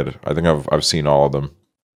was a kid. I think I've seen all of them.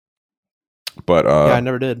 But yeah, I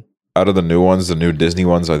never did. Out of the new ones, the new Disney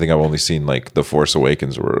ones, I think I've only seen like The Force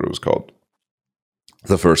Awakens, or what it was called.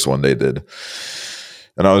 The first one they did.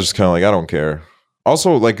 And I was just kind of like, I don't care.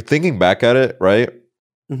 Also, like thinking back at it, right?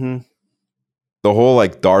 Mm-hmm. The whole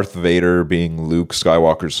like Darth Vader being Luke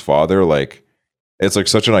Skywalker's father, like it's like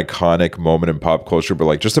such an iconic moment in pop culture. But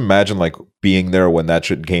like, just imagine like being there when that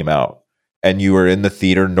shit came out, and you were in the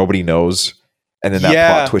theater, nobody knows, and then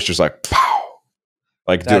that plot twist just like, pow!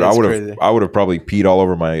 Like, dude, I would have probably peed all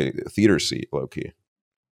over my theater seat, low key.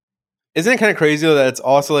 Isn't it kind of crazy though that it's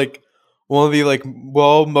also like one of the like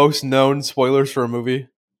most known spoilers for a movie?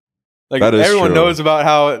 Like everyone knows about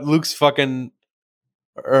how Luke's fucking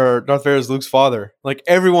or Darth Vader is Luke's father. Like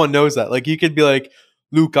everyone knows that. Like you could be like,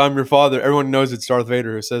 Luke, I'm your father. Everyone knows it's Darth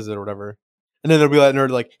Vader who says it or whatever. And then there'll be that nerd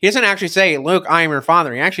like, he doesn't actually say, Luke, I am your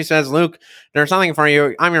father. He actually says, Luke, there's something for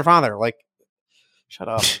you. I'm your father. Like, shut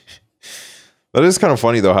up. That is kind of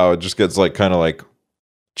funny though, how it just gets like kind of like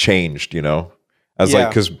changed, As like,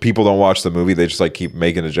 because people don't watch the movie, they just like keep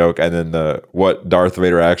making a joke, and then what Darth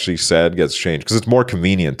Vader actually said gets changed because it's more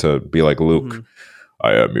convenient to be like, Luke,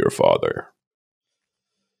 I am your father.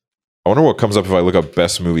 I wonder what comes up if I look up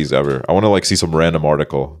best movies ever. I want to like see some random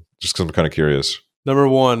article just because I'm kind of curious. Number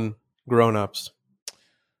 1, Grown Ups.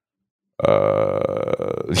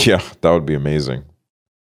 Yeah, that would be amazing.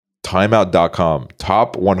 Timeout.com,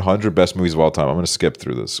 top 100 best movies of all time. I'm going to skip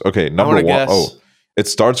through this. Okay, number 1. Guess. Oh, it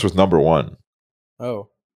starts with number 1. Oh.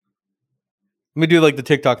 Let me do like the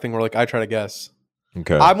TikTok thing where like I try to guess.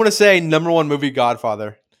 Okay. I'm going to say number 1 movie,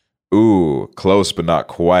 Godfather. Ooh, close but not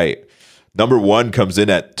quite. Number 1 comes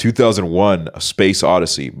in at 2001, A Space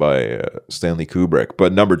Odyssey by Stanley Kubrick.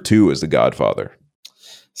 But number 2 is The Godfather.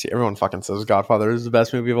 See, everyone fucking says Godfather is the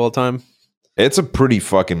best movie of all time. It's a pretty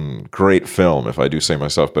fucking great film, if I do say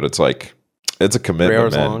myself, but it's like, it's a commitment, 3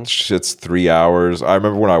 hours man. long. It's 3 hours. I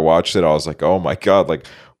remember when I watched it, I was like, oh my God. Like,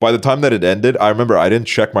 by the time that it ended, I remember I didn't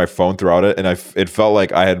check my phone throughout it, and it felt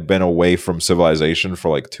like I had been away from civilization for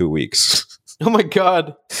like 2 weeks. Oh my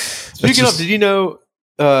God. Speaking of, did you know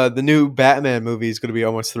the new Batman movie is going to be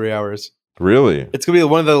almost 3 hours? Really? It's going to be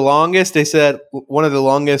one of the longest, they said, one of the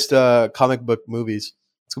longest comic book movies.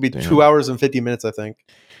 It's going to be 2 hours and 50 minutes, I think.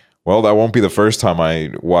 Well, that won't be the first time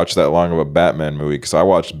I watched that long of a Batman movie, because I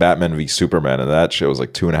watched Batman v Superman, and that shit was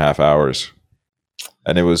like 2.5 hours.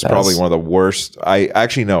 And it was probably one of the worst. I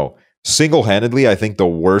actually know, single-handedly, I think the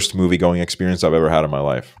worst movie-going experience I've ever had in my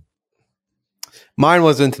life. Mine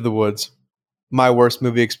was Into the Woods. My worst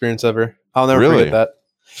movie experience ever. I'll never forget that.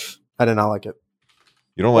 I did not like it.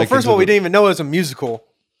 You don't like First of all, we didn't even know it was a musical.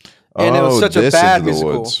 And it was such a bad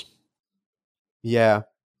musical. Yeah.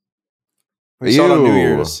 We saw it on New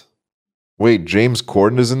Year's. Wait, James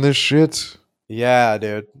Corden is in this shit? Yeah,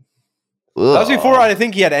 dude. Ugh. That was before I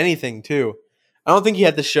think he had anything, too. I don't think he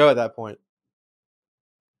had the show at that point.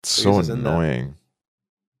 It's so annoying.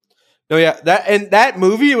 No, yeah. That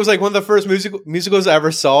movie, it was like one of the first musicals I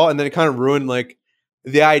ever saw, and then it kind of ruined like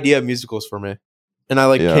the idea of musicals for me. And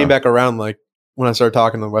I came back around like when I started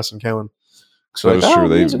talking to Wes and Kellen. So that is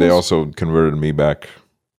true. They also converted me back.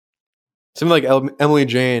 Something like Emily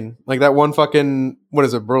Jane. Like that one fucking, what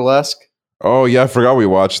is it, Burlesque? Oh, yeah. I forgot we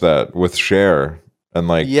watched that with Cher and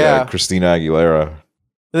Christina Aguilera.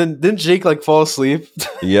 And then didn't Jake like fall asleep?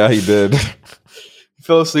 Yeah, he did. He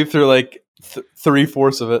fell asleep through like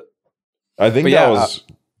 3/4 of it. I think that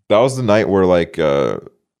was the night where like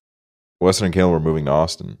Weston and Kayla were moving to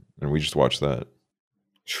Austin, and we just watched that.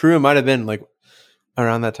 True, it might have been like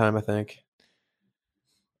around that time, I think.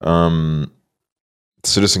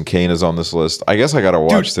 Citizen Kane is on this list. I guess I gotta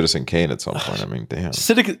watch Citizen Kane at some point. I mean, damn.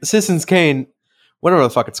 Citizen Kane, whatever the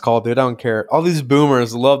fuck it's called, dude. I don't care. All these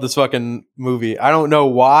boomers love this fucking movie. I don't know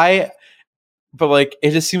why, but like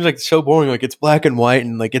it just seems like so boring. Like it's black and white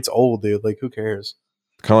and like it's old, dude. Like who cares?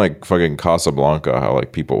 Kind of like fucking Casablanca, how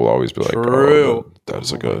like people will always be like, "True, oh,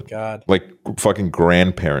 that's a good." God. Like fucking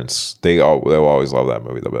grandparents, they'll always love that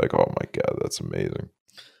movie. They'll be like, "Oh my god, that's amazing."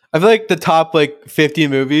 I feel like the top like 50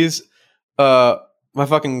 movies. My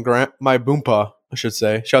Boompa, I should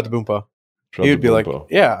say. Shout out to Boompa. He would be like,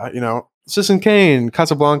 yeah, Citizen Kane,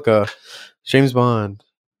 Casablanca, James Bond,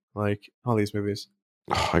 like all these movies.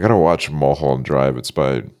 I gotta watch Mulholland Drive. It's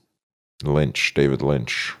by David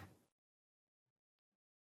Lynch.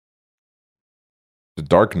 The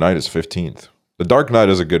Dark Knight is 15th. The Dark Knight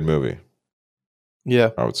is a good movie.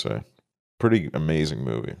 Yeah. I would say. Pretty amazing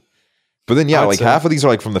movie. But then, yeah, like half of these are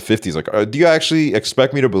like from the 50s. Like, do you actually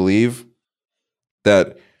expect me to believe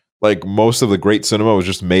that like most of the great cinema was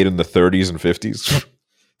just made in the 30s and 50s?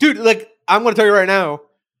 Dude, like, I'm going to tell you right now,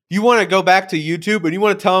 you want to go back to YouTube and you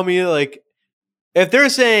want to tell me, like, if they're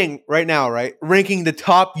saying right now, right, ranking the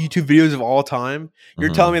top YouTube videos of all time,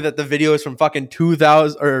 you're telling me that the videos from fucking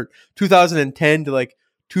 2000 or 2010 to like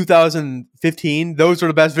 2015, those are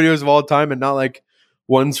the best videos of all time and not like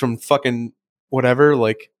ones from fucking whatever,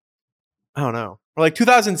 like, I don't know. Or like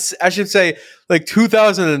 2000, I should say like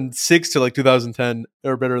 2006 to like 2010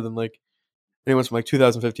 are better than like anyone's from like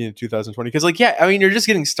 2015 to 2020. Because like, yeah, I mean, you're just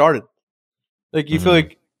getting started. Like you feel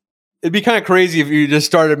like it'd be kind of crazy if you just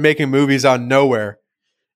started making movies out of nowhere.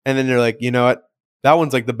 And then you're like, you know what? That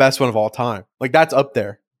one's like the best one of all time. Like that's up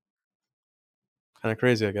there. Kind of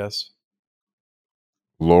crazy, I guess.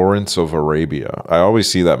 Lawrence of Arabia. I always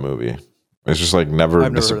see that movie. It's just like never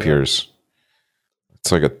disappears.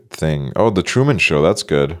 It's like a thing. Oh, The Truman Show. That's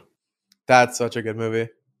good. That's such a good movie.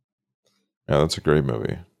 Yeah, that's a great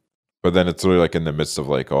movie. But then it's really like in the midst of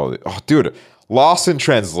like all the... Oh, dude. Lost in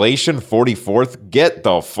Translation, 44th. Get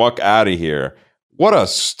the fuck out of here. What a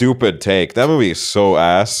stupid take. That movie is so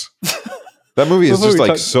ass. That movie is just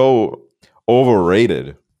like so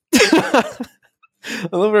overrated. I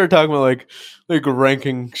love when we're talking about like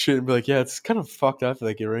ranking shit and be like, yeah, it's kind of fucked up.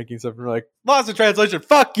 Like you're ranking stuff and we're like, Lost in Translation.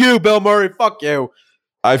 Fuck you, Bill Murray. Fuck you.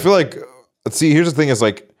 I feel like, see, here's the thing is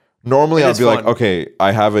like, normally I'd be like, okay,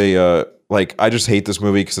 I have a, like, I just hate this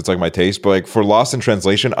movie because it's like my taste. But like for Lost in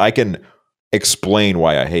Translation, I can explain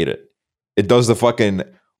why I hate it. It does the fucking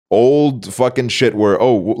old fucking shit where,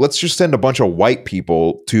 oh, let's just send a bunch of white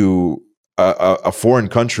people to a foreign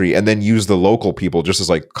country and then use the local people just as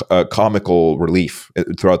like comical relief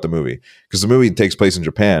throughout the movie. Because the movie takes place in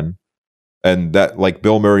Japan and that like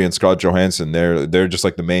Bill Murray and Scarlett Johansson, they're just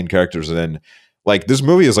like the main characters. And then like this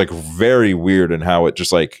movie is like very weird in how it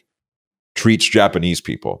just like treats Japanese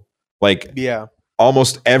people. Like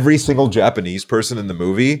almost every single Japanese person in the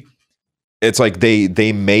movie, it's like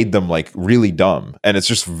they made them like really dumb and it's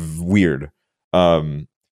just weird. And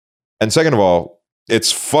second of all,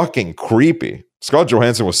 it's fucking creepy. Scarlett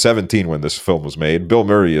Johansson was 17 when this film was made. Bill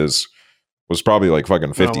Murray was probably like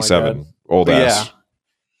fucking 57, old ass.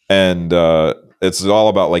 Yeah. And it's all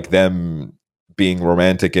about like them being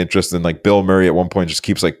romantic interest, and like Bill Murray at one point just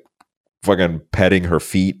keeps like fucking petting her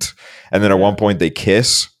feet, and then at one point they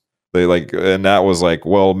kiss. They like, and that was like,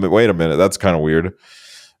 well, wait a minute, that's kind of weird.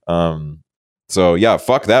 So yeah,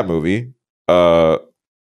 fuck that movie.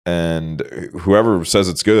 And whoever says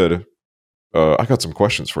it's good, I got some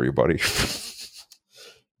questions for you, buddy.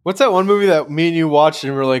 What's that one movie that me and you watched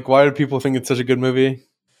and we're like, why do people think it's such a good movie?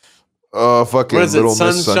 Fucking What is it? Little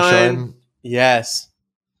Sunshine? Miss Sunshine. Yes.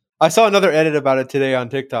 I saw another edit about it today on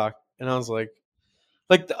TikTok, and I was like,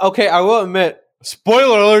 okay, I will admit,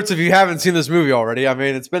 spoiler alerts if you haven't seen this movie already. I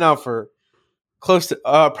mean, it's been out for close to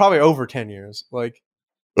probably over 10 years. Like,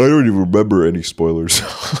 I don't even remember any spoilers.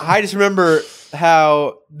 I just remember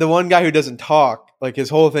how the one guy who doesn't talk, like his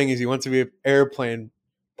whole thing is he wants to be an airplane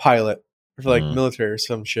pilot for like military or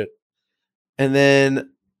some shit. And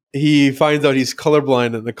then he finds out he's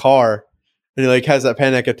colorblind in the car, and he like has that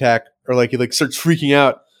panic attack, or like he like starts freaking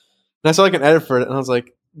out. And I saw like an edit for it, and I was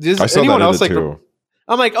like, does anyone else like too.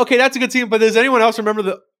 I'm like, okay, that's a good scene, but does anyone else remember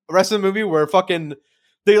the rest of the movie where fucking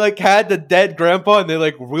they like had the dead grandpa and they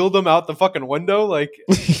like wheeled him out the fucking window? Like,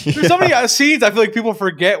 there's so many scenes I feel like people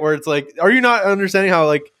forget where it's like, are you not understanding how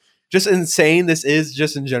like just insane this is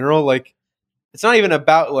just in general? Like, it's not even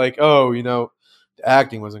about like, oh, you know, the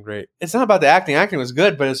acting wasn't great. It's not about the acting. Acting was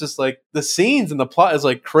good, but it's just like the scenes and the plot is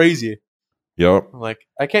like crazy. Yep. I'm like,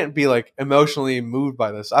 I can't be like emotionally moved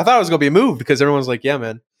by this. I thought I was gonna be moved because everyone's like, yeah,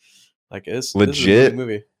 man. Like, it's legit this is a good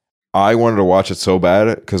movie. I wanted to watch it so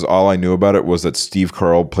bad because all I knew about it was that Steve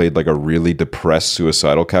Carell played like a really depressed,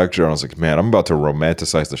 suicidal character. And I was like, man, I'm about to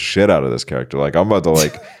romanticize the shit out of this character. Like, I'm about to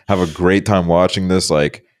like have a great time watching this.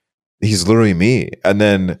 Like, he's literally me. And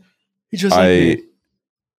then He just like me.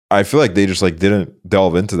 I feel like they just like didn't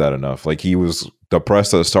delve into that enough. Like, he was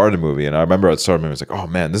depressed at the start of the movie, and I remember at the start of the movie, I was like, oh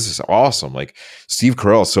man, this is awesome. Like, Steve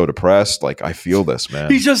Carell is so depressed. Like, I feel this,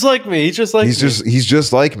 man. He's just like me. He's just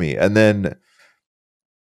like me. And then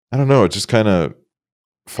I don't know, it just kind of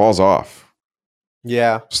falls off.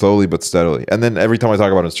 Yeah. Slowly but steadily. And then every time I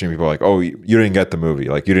talk about it on stream, people are like, oh, you didn't get the movie.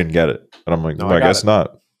 Like, you didn't get it. And I'm like, no, I guess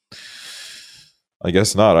not. I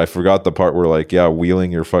guess not. I forgot the part where, like, yeah,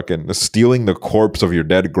 stealing the corpse of your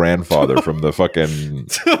dead grandfather from the fucking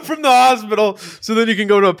from the hospital, so then you can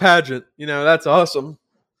go to a pageant. You know, that's awesome.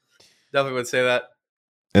 Definitely would say that.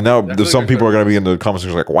 And now some people are going to be in the comments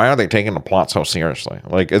like, why are they taking the plot so seriously?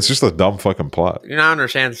 Like, it's just a dumb fucking plot. You not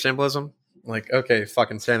understand symbolism? Like, okay,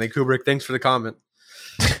 fucking Stanley Kubrick, thanks for the comment.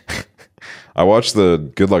 I watched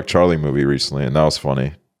the Good Luck Charlie movie recently, and that was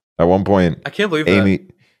funny. At one point, I can't believe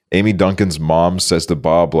that. Amy Duncan's mom says to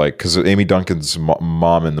Bob, like, because Amy Duncan's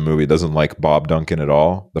mom in the movie doesn't like Bob Duncan at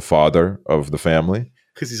all, the father of the family.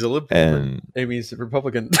 Because he's a liberal. And Amy's a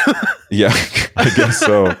Republican. Yeah, I guess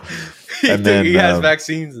so. And then he has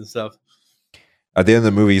vaccines and stuff. At the end of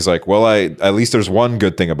the movie, he's like, well, at least there's one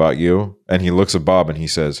good thing about you. And he looks at Bob and he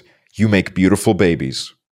says, you make beautiful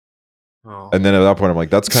babies. Oh. And then at that point, I'm like,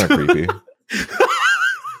 that's kind of creepy.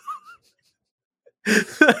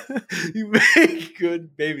 You make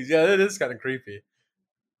good babies. Yeah, that is kind of creepy.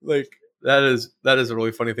 Like, that is a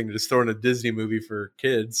really funny thing to just throw in a Disney movie for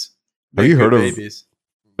kids. Have you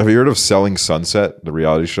heard of Selling Sunset, the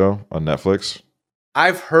reality show on Netflix?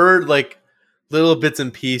 I've heard like little bits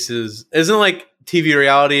and pieces. Isn't it like TV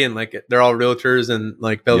reality and like they're all realtors and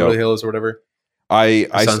like Beverly Hills or whatever? I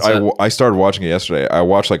started watching it yesterday. I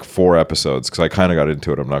watched like 4 episodes because I kind of got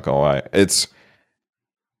into it. I'm not gonna lie. It's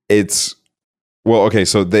well, okay.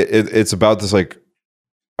 So it's about this like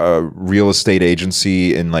real estate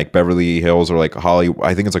agency in like Beverly Hills or like Hollywood.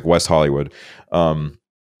 I think it's like West Hollywood,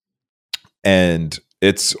 and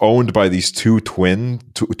it's owned by these two twin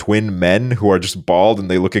men who are just bald and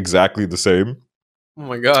they look exactly the same. Oh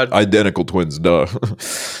my god, identical twins, duh.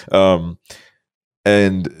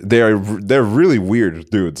 And they're really weird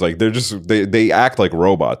dudes. Like they act like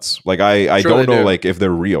robots. Like I don't know like if they're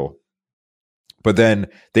real. But then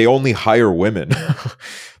they only hire women.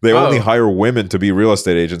 They only hire women to be real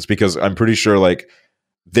estate agents because I'm pretty sure like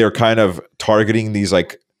they're kind of targeting these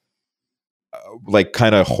like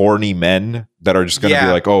kind of horny men that are just going to be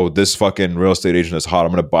like, oh, this fucking real estate agent is hot.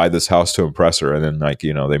 I'm going to buy this house to impress her. And then like,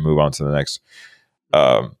 you know, they move on to the next.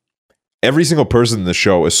 Every single person in the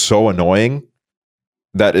show is so annoying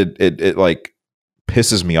that it like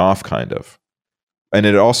pisses me off kind of. And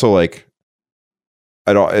it also like,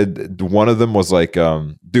 one of them was like,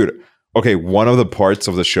 dude, okay, one of the parts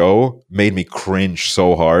of the show made me cringe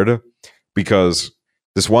so hard because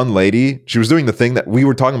this one lady, she was doing the thing that we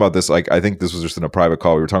were talking about this. Like, I think this was just in a private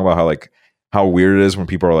call. We were talking about how weird it is when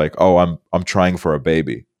people are like, oh, I'm trying for a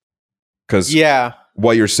baby. Because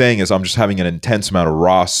what you're saying is I'm just having an intense amount of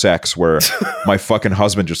raw sex where my fucking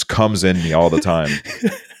husband just comes in me all the time.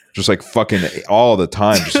 Just like fucking all the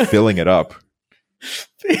time, just filling it up.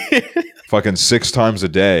 Fucking 6 times a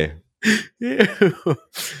day.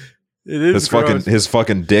 It is his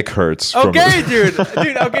fucking dick hurts. Okay, dude.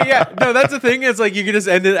 Okay, yeah. No, that's the thing. Is like you can just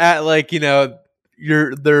end it at like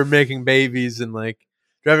they're making babies and like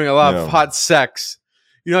they're having a lot of hot sex.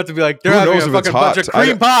 You don't have to be like they're having a fucking bunch of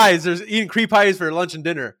cream pies. They're eating cream pies for lunch and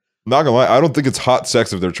dinner. Not gonna lie, I don't think it's hot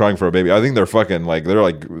sex if they're trying for a baby. I think they're fucking like they're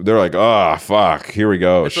like oh fuck, here we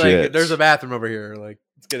go. It's shit. Like, there's a bathroom over here. Like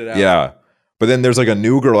let's get it out. Yeah, but then there's like a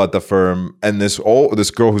new girl at the firm, and this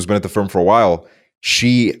girl who's been at the firm for a while.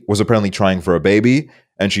 She was apparently trying for a baby,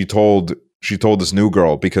 and she told this new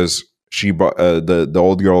girl because she brought the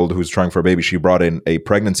old girl who's trying for a baby. She brought in a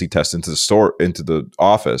pregnancy test into the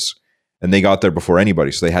office. And they got there before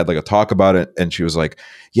anybody. So they had like a talk about it. And she was like,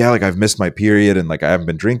 yeah, like I've missed my period and like I haven't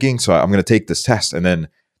been drinking. So I'm going to take this test. And then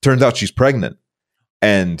turns out she's pregnant.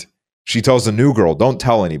 And she tells the new girl, don't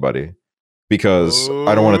tell anybody because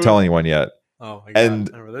I don't want to tell anyone yet. Oh my God.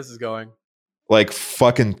 And I know where this is going. Like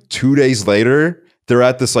fucking 2 days later, they're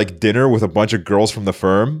at this like dinner with a bunch of girls from the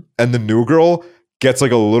firm. And the new girl gets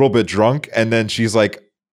like a little bit drunk. And then she's like,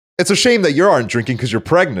 it's a shame that you aren't drinking because you're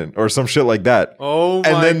pregnant or some shit like that. Oh my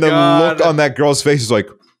God. And then the look on that girl's face is like,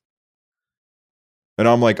 and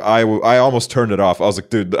I'm like, I almost turned it off. I was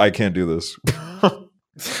like, dude, I can't do this.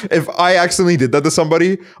 If I accidentally did that to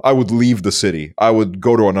somebody, I would leave the city. I would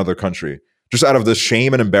go to another country just out of the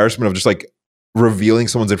shame and embarrassment of just like revealing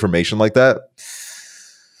someone's information like that.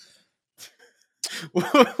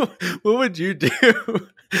 What would you do?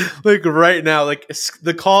 Like right now, like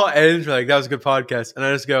the call ends, like that was a good podcast, and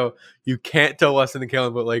I just go, you can't tell Weston and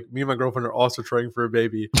Kalen, but like me and my girlfriend are also trying for a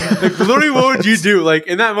baby. Like literally, what would you do? Like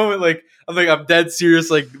in that moment, like I'm dead serious.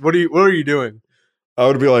 Like what are you doing? I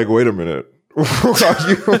would be like, wait a minute. There's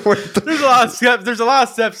a lot of steps. There's a lot of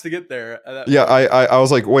steps to get there. Yeah, I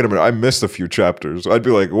was like, wait a minute, I missed a few chapters. I'd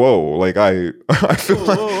be like, whoa, like I feel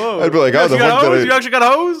whoa. I'd be like, how the fuck did you actually got a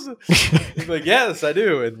hose? He's like, yes, I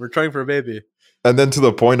do, and we're trying for a baby. And then to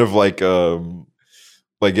the point of like yeah,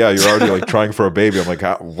 you're already like trying for a baby. I'm like,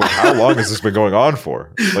 how long has this been going on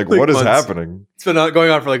for? Like what is happening? It's been going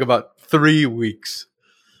on for like about 3 weeks.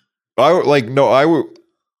 I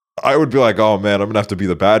would be like, oh man, I'm gonna have to be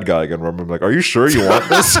the bad guy again. Where I'm like, are you sure you want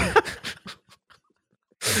this?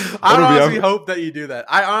 I honestly hope that you do that.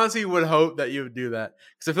 I honestly would hope that you would do that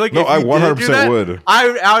because I feel like no, I 100% would.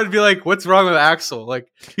 I would be like, what's wrong with Axel?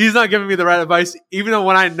 Like he's not giving me the right advice, even though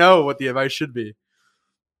when I know what the advice should be.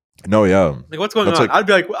 No, yeah. Like what's going on? Like, I'd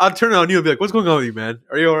be like, I'd turn on you and be like, what's going on with you, man?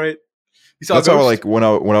 Are you all right? That's how like when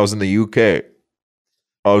I was in the UK,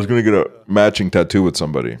 I was gonna get a matching tattoo with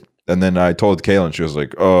somebody, and then I told Kaylin, she was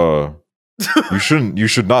like, you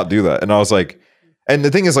should not do that. And I was like. And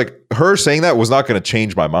the thing is, like, her saying that was not going to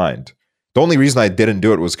change my mind. The only reason I didn't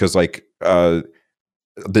do it was because, like, the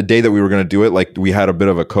day that we were going to do it, like, we had a bit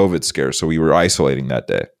of a COVID scare, so we were isolating that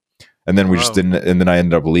day, and then we just didn't. And then I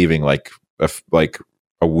ended up leaving like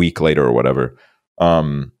a week later or whatever.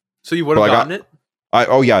 So you would have gotten it? I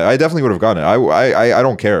definitely would have gotten it. I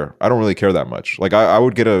don't care. I don't really care that much. Like, I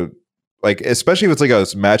would get especially if it's like a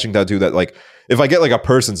matching tattoo that, like, if I get like a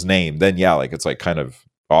person's name, then yeah, like it's like kind of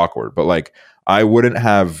awkward, but like. I wouldn't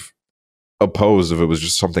have opposed if it was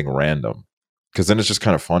just something random because then it's just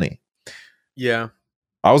kind of funny. Yeah.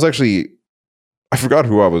 I forgot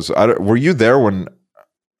who I was. Were you there when,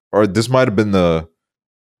 or this might have been I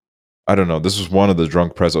don't know. This was one of the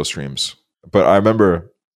Drunk Prezzo streams, but I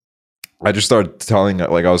remember I just started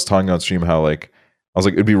I was telling on stream how like, I was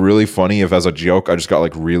like, it'd be really funny if as a joke, I just got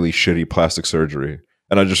like really shitty plastic surgery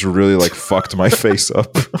and I just really like fucked my face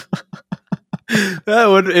up.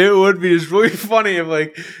 It would be just really funny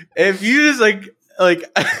if you just like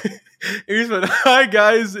you just went, hi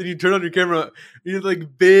guys, and you turn on your camera, you have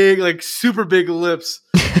like big, like super big lips.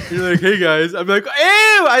 You're like, hey guys. I'd be like, ew!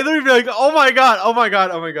 I'd literally be like, oh my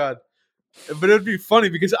god. But it would be funny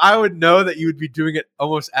because I would know that you would be doing it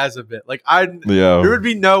almost as a bit. Like there would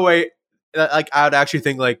be no way that like I would actually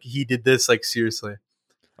think like he did this like seriously.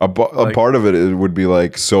 A part of it would be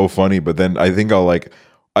like so funny, but then I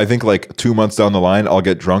think like 2 months down the line, I'll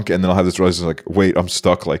get drunk and then I'll have this realization like, wait, I'm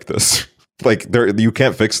stuck like this. Like you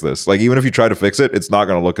can't fix this. Like even if you try to fix it, it's not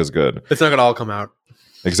going to look as good. It's not going to all come out.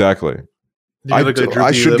 Exactly.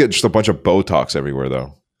 I should get just a bunch of Botox everywhere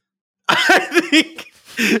though. I think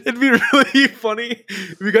it'd be really funny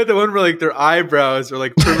if we got the one where like their eyebrows are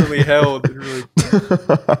like permanently held. And really...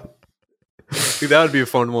 Dude, that would be a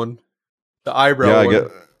fun one. The eyebrow one.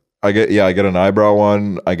 I get an eyebrow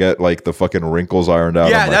one. I get like the fucking wrinkles ironed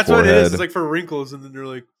out. Yeah, on my that's forehead. what it is. It's like for wrinkles, and then they're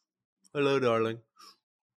like, "Hello, darling."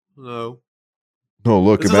 Hello. No,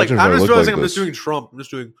 look. Imagine if I'm just realizing like I'm just doing Trump. I'm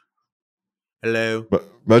just doing hello. But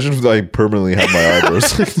imagine if I permanently had my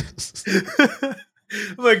eyebrows.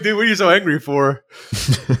 I'm like, dude, what are you so angry for?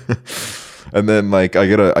 And then like I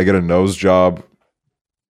get a nose job,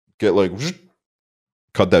 get like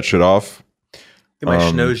cut that shit off. Get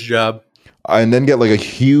my nose job. And then get like a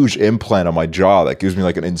huge implant on my jaw that gives me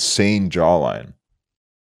like an insane jawline.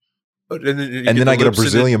 And then I get a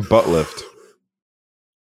Brazilian butt lift.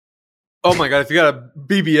 Oh my god, if you got a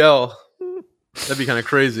BBL, that'd be kind of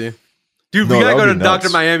crazy. Dude, No, we gotta that go would to be Dr.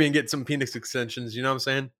 nuts. Miami and get some penis extensions, you know what I'm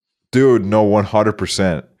saying? Dude, no,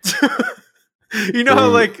 100%. You know how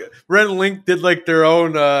like Red and Link did like their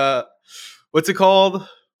own what's it called?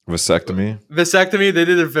 Vasectomy? Vasectomy. They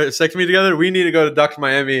did a vasectomy together. We need to go to Dr.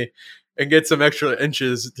 Miami and get some extra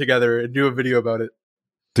inches together and do a video about it.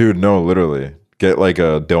 Dude, no, literally. Get like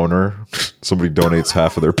a donor. Somebody donates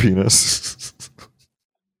half of their penis.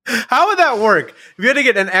 How would that work? If you had to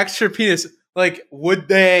get an extra penis, like would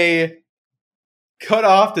they cut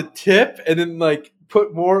off the tip and then like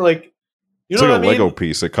put more like you It's know like what a I mean? Lego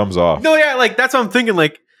piece. It comes off. No, yeah, like that's what I'm thinking.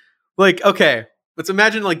 Like okay, let's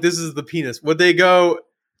imagine like this is the penis. Would they go?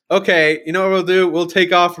 Okay, you know what we'll do? We'll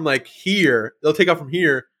take off from like here. They'll take off from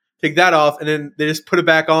here, take that off, and then they just put it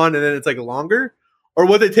back on, and then it's like longer. Or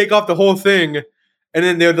would they take off the whole thing, and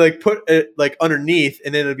then they would like put it like underneath,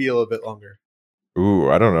 and then it'd be a little bit longer. Ooh,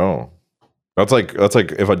 I don't know. That's like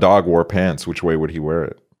if a dog wore pants, which way would he wear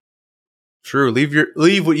it? True.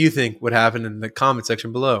 Leave what you think would happen in the comment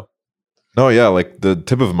section below. No, yeah, like the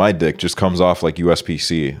tip of my dick just comes off like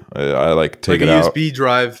USB-C. I like take like it a out. USB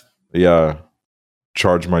drive. Yeah.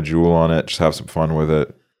 Charge my Juul on it, just have some fun with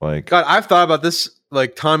it. Like God, I've thought about this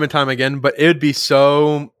like time and time again, but it would be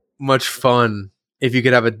so much fun if you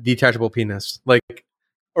could have a detachable penis. Like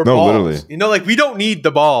or No, balls. literally. You know, like we don't need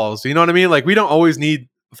the balls. You know what I mean? Like we don't always need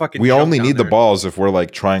fucking we junk only down need the there. balls if we're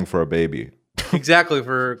like trying for a baby. Exactly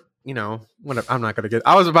for whatever. I'm not gonna get.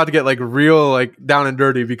 I was about to get like real like down and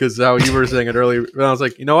dirty because how you were saying it earlier. And I was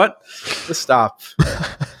like, you know what? Let's stop.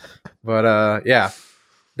 But yeah,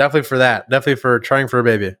 definitely for that. Definitely for trying for a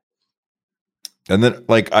baby. And then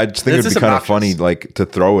like I just think It's it'd be just kind of obnoxious. funny like to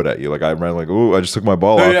throw it at you. Like I ran like, ooh, I just took my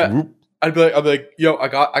ball Oh, off. yeah. Whoop. I'd be like, yo, I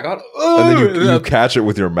got. And Oh, then you catch it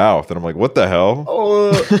with your mouth, and I'm like, what the hell?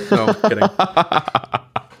 no, kidding.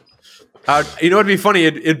 You know what'd be funny?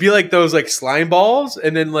 It'd be like those like slime balls,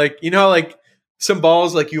 and then like like some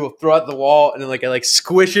balls like you will throw at the wall, and then like it like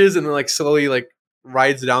squishes, and then like slowly like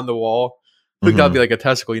rides down the wall. I think that'd be like a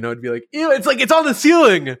testicle. It'd be like, ew, it's like it's on the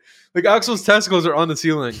ceiling. Like Axel's testicles are on the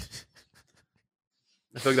ceiling.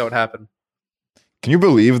 I feel like that would happen. Can you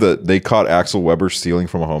believe that they caught Axel Weber stealing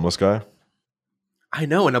from a homeless guy? I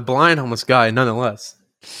know, and a blind homeless guy, nonetheless.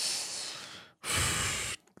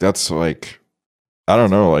 That's like, I don't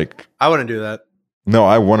know. Like, I wouldn't do that. no,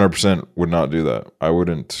 I 100% would not do that. I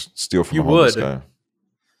wouldn't steal from You a homeless would. guy. You're-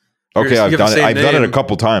 Okay, you I've have the done it. same I've done it a name.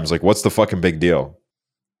 couple times. Like, what's the fucking big deal?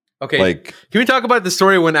 Okay, Like, can we talk about the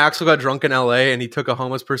story when Axel got drunk in LA and he took a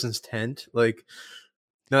homeless person's tent? Like,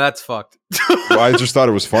 no, that's fucked. I just thought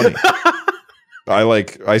it was funny.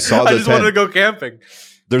 I saw the I just wanted to tent. go camping.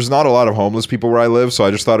 There's not a lot of homeless people where I live, so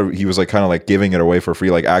I just thought he was like kind of like giving it away for free.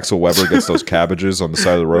 Like Axel Weber gets those cabbages on the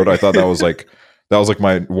side of the road. I thought that was like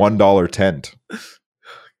my $1 tent.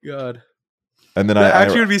 God, And then that I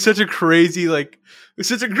actually would be such a crazy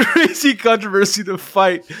controversy to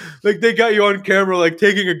fight. Like they got you on camera, like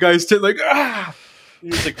taking a guy's tent, like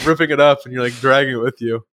you're just like ripping it up and you're like dragging it with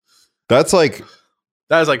you. that's like,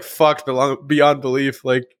 That is like fucked beyond belief.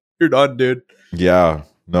 Like you're done, dude. yeah,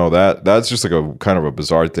 no, that's just like a kind of a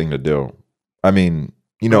bizarre thing to do. I mean,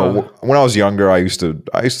 when I was younger, I used to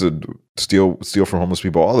steal from homeless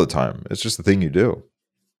people all the time. It's just the thing you do.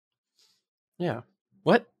 Yeah.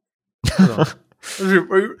 What? Hold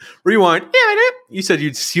on. Rewind. Yeah, I did. You said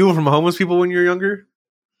you'd steal from homeless people when you were younger?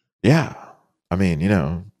 Yeah, I mean,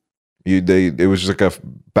 it was just like a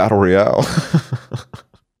battle royale.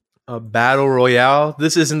 A battle royale?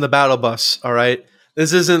 This isn't the battle bus, all right?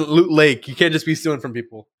 This isn't Loot Lake. You can't just be stealing from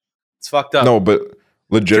people. It's fucked up. No, but Turn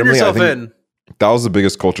legitimately, I yourself think in. that was the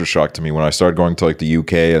biggest culture shock to me when I started going to like the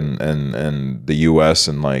UK and the US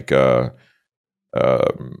and like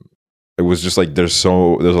it was just like there's a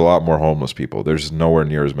lot more homeless people. There's nowhere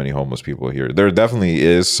near as many homeless people here. There definitely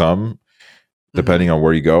is some, depending on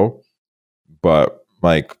where you go, but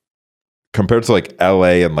like compared to like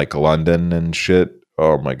LA and like London and shit,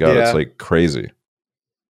 oh my god, Yeah. it's like crazy.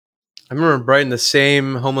 I remember Brighton, the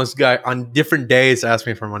same homeless guy on different days asked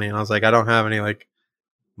me for money, and I was like, I don't have any like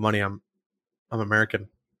money. I'm American.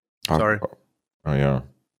 Sorry. Oh yeah.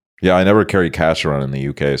 Yeah, I never carry cash around in the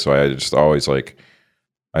UK, so I just always like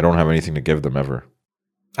I don't have anything to give them ever.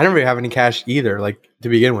 I never have any cash either, like to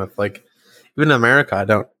begin with. Like even in America, I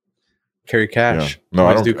don't. carry cash. Yeah. No,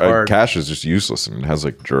 I Always don't. do card. Cash is just useless and it has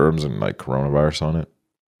like germs and like coronavirus on it.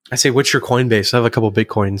 I say, what's your Coinbase? I have a couple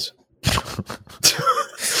Bitcoins.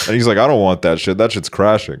 And he's like, I don't want that shit. That shit's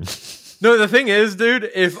crashing. No, the thing is, dude,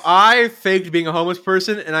 if I faked being a homeless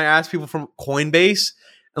person and I asked people from Coinbase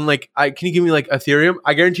and like, can you give me like Ethereum?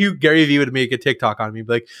 I guarantee you Gary Vee would make a TikTok on me.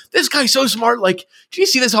 Be like, this guy's so smart. Like, do you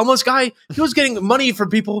see this homeless guy? He was getting money from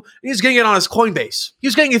people and he was getting it on his Coinbase. He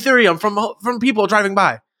was getting Ethereum from people driving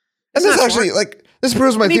by. And this actually, like, this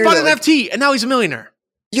proves my and theory. He bought an that, FT and now he's a millionaire.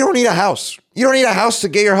 You don't need a house. You don't need a house to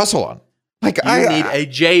get your hustle on. Like, You need a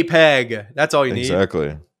JPEG. That's all you need.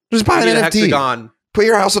 Exactly. Just buy You an need a NFT. hexagon. Put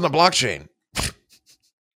your house on the blockchain.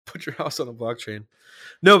 Put your house on the blockchain.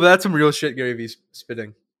 No, but that's some real shit Gary Vee's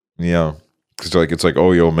spitting. Yeah. Because like it's like,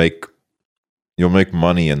 oh, you'll make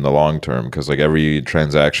money in the long term because like every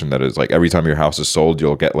transaction that is like every time your house is sold,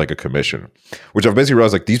 you'll get like a commission. Which I've basically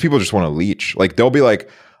realized like these people just want to leech. Like they'll be like,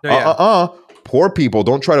 poor people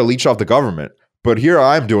don't try to leech off the government. But here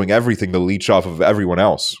I'm doing everything to leech off of everyone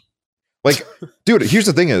else. Like, dude, here's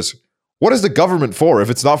the thing is, what is the government for if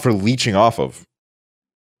it's not for leeching off of?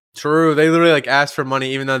 True. They literally like ask for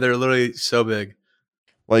money even though they're literally so big.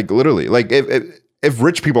 Like literally, like if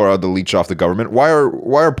rich people are allowed to leech off the government, why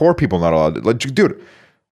are poor people not allowed to? Like, dude,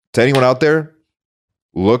 to anyone out there,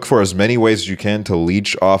 look for as many ways as you can to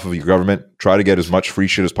leech off of your government. Try to get as much free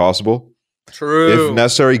shit as possible. True. If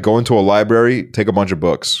necessary, go into a library, take a bunch of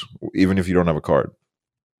books, even if you don't have a card.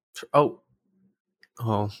 Oh,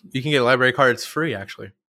 you can get library cards free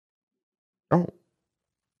actually. Oh,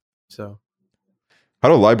 so how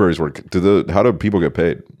do libraries work? How do people get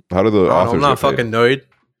paid? How do the authors? I'm not get paid? fucking annoyed.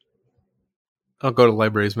 I'll go to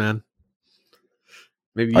libraries, man.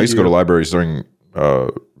 Maybe I used to go to libraries during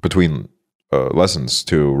between lessons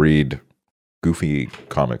to read Goofy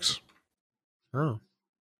comics. Oh,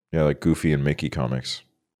 yeah, like Goofy and Mickey comics.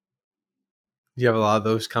 You have a lot of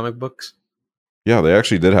those comic books. Yeah, they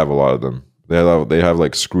actually did have a lot of them. They have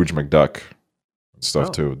like Scrooge McDuck and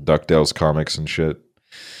stuff too. DuckTales comics and shit.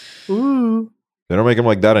 Ooh. They don't make them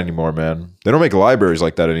like that anymore, man. They don't make libraries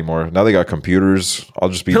like that anymore. Now they got computers. I'll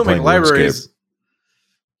just be playing libraries. RuneScape.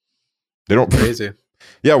 They don't. Crazy.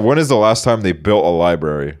 Yeah, when is the last time they built a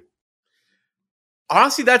library?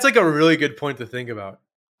 Honestly, that's like a really good point to think about.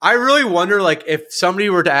 I really wonder, like, if somebody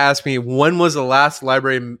were to ask me when was the last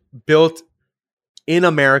library built in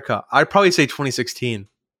America, I'd probably say 2016.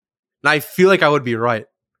 And I feel like I would be right.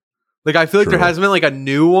 Like, I feel like there hasn't been like a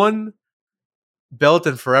new one built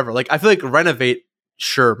in forever. Like, I feel like renovate,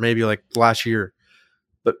 sure, maybe like last year,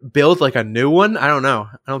 but build like a new one, I don't know.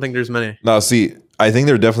 I don't think there's many. No, see, I think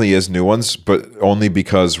there definitely is new ones, but only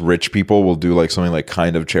because rich people will do like something like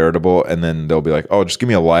kind of charitable, and then they'll be like, "Oh, just give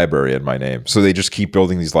me a library in my name." So they just keep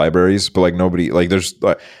building these libraries, but like nobody, like there's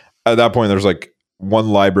at that point there's like one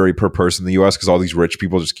library per person in the U.S. because all these rich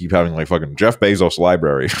people just keep having like fucking Jeff Bezos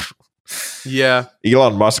library, Yeah,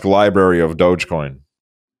 Elon Musk library of Dogecoin.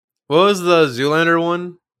 What was the Zoolander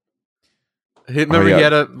one? Remember he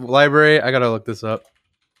had a library? I gotta look this up.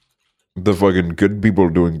 The fucking good people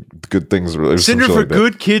doing good things. Center for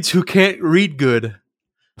good kids who can't read good.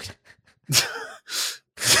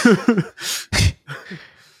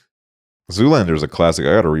 Zoolander is a classic.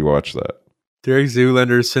 I gotta rewatch that. Derek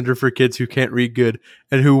Zoolander, Center for Kids Who Can't Read Good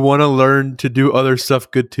and who want to learn to do other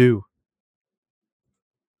stuff good too.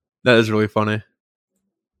 That is really funny.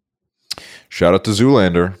 Shout out to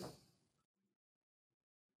Zoolander.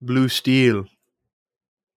 Blue Steel.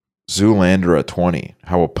 Zoolander at 20.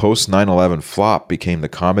 How a post 9/11 flop became the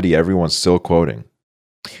comedy everyone's still quoting.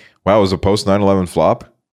 Wow, it was a post 9/11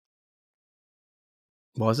 flop?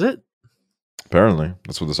 Was it? Apparently.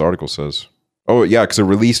 That's what this article says. Oh, yeah, because it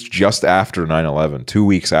released just after 9/11, 2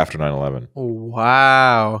 weeks after 9/11.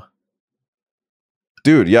 Wow.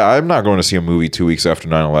 Dude, yeah, I'm not going to see a movie 2 weeks after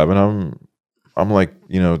 9/11. I'm like,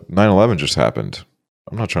 9/11 just happened.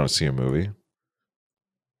 I'm not trying to see a movie.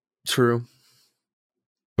 True.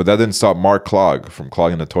 But that didn't stop Mark Clogg from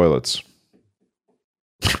clogging the toilets.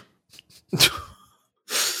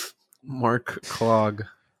 Mark Clogg.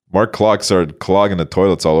 Mark Clogg started clogging the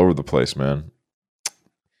toilets all over the place, man.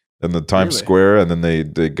 In the Times Square, and then they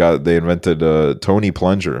invented Tony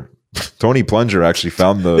Plunger. Tony Plunger actually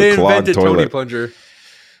found the clogged toilet. Tony Plunger.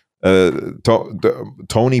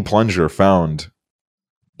 Tony Plunger found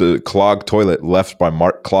the clogged toilet left by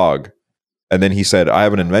Mark Clogg, and then he said, "I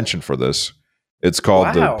have an invention for this. It's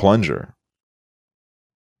called the plunger."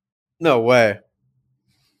 No way.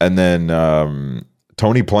 And then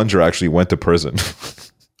Tony Plunger actually went to prison.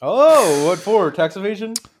 Oh, what for? Tax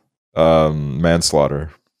evasion?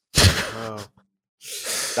 Manslaughter. Oh.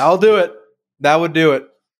 That'll do it. That would do it.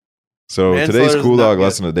 So today's Manslaughter's cool not dog good.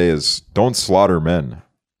 lesson today is don't slaughter men.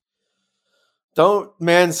 Don't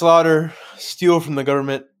manslaughter, steal from the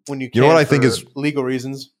government when you can. You know what I think is- legal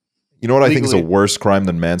reasons. You know what I think is a Legally. worse crime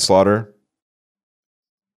than manslaughter?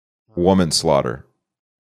 Woman slaughter.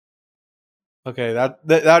 Okay,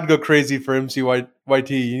 that'd go crazy for YT.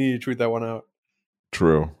 You need to tweet that one out.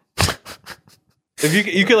 True. If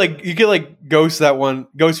you could like ghostwrite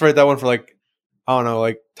that one for like, I don't know,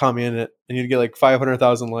 like Tommy in it, and you'd get like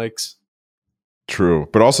 500,000 likes. True.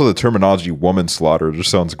 But also the terminology woman slaughter just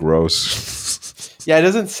sounds gross. Yeah, it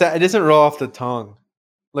doesn't roll off the tongue.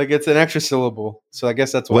 Like it's an extra syllable. So I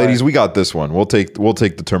guess that's why. Ladies, we got this one. We'll take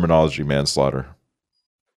the terminology manslaughter.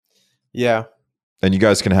 Yeah. And you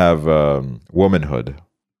guys can have womanhood.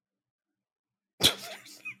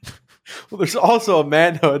 Well, there's also a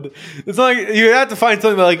manhood. It's like you have to find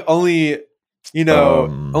something that like only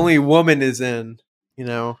only woman is in, you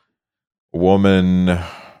know. Woman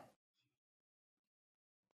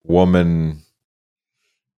Woman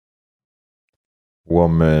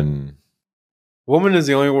is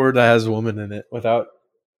the only word that has woman in it without.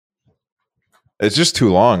 It's just too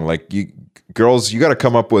long. Like you girls, you got to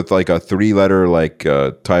come up with like a 3-letter like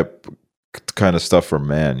type kind of stuff for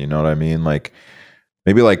man, you know what I mean? Like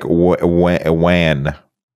maybe like wan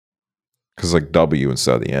cuz like W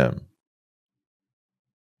instead of the M.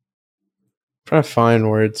 Try to find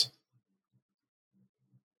words.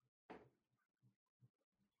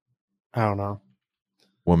 I don't know.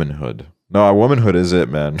 Womanhood. No, womanhood is it,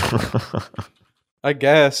 man. I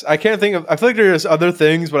guess. I can't think of. I feel like there's other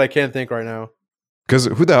things, but I can't think right now. Because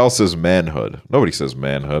who the hell says manhood? Nobody says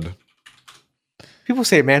manhood. People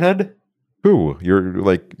say manhood. Who?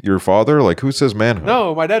 Your father? Like who says manhood?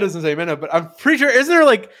 No, my dad doesn't say manhood, but I'm pretty sure.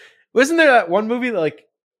 Wasn't there that one movie that like,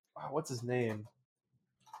 what's his name?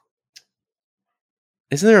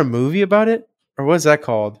 Isn't there a movie about it? Or what's that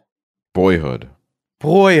called? Boyhood.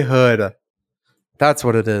 Boyhood. That's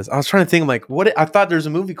what it is. I was trying to think like I thought there's a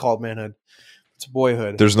movie called Manhood. It's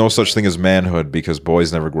Boyhood. There's no such thing as manhood because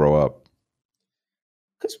boys never grow up.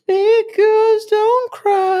 Cause big girls don't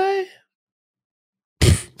cry.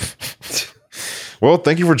 Well,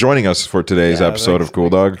 thank you for joining us for today's episode thanks. of Cool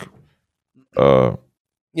Dog.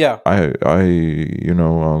 Yeah. I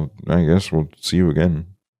guess we'll see you again.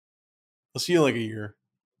 I'll see you in like a year.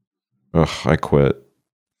 Ugh, I quit.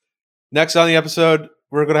 Next on the episode,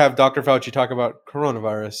 we're going to have Dr. Fauci talk about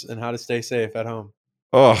coronavirus and how to stay safe at home.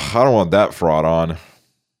 Ugh, I don't want that fraud on.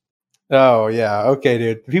 Oh, yeah. Okay,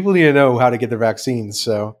 dude. People need to know how to get their vaccines,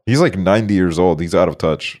 so. He's like 90 years old. He's out of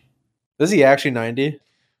touch. Is he actually 90?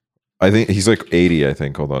 I think he's like 80, I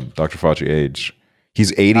think. Hold on. Dr. Fauci age.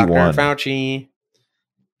 He's 81. Dr. Fauci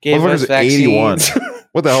gave us Motherfucker's vaccines. 81.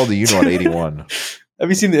 What the hell do you know at 81? Have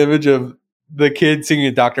you seen the image of the kid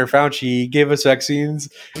singing Dr. Fauci gave us vaccines?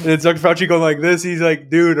 And it's Dr. Fauci going like this. He's like,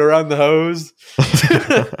 dude, around the hose.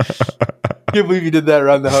 Can't believe you did that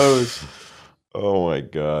around the hose. Oh my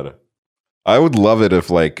God. I would love it if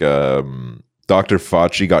like Dr.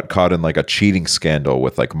 Fauci got caught in like a cheating scandal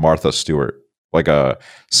with like Martha Stewart. Like a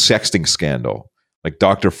sexting scandal. Like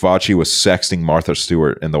Dr. Fauci was sexting Martha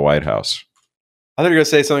Stewart in the White House. I thought you were going to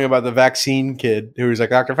say something about the vaccine kid who was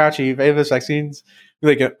like, Dr. Fauci gave us vaccines.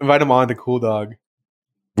 Like, invite him on to Cool Dog.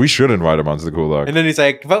 We should invite him onto the Cool Dog. And then he's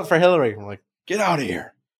like, vote for Hillary. I'm like, get out of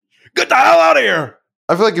here. Get the hell out of here.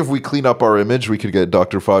 I feel like if we clean up our image, we could get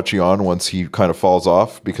Dr. Fauci on once he kind of falls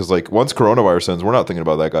off. Because like once coronavirus ends, we're not thinking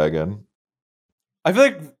about that guy again. I feel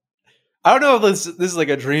like, I don't know if this is like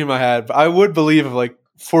a dream I had, but I would believe if like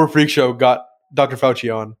 4 Freak Show got Dr.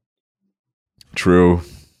 Fauci on. True.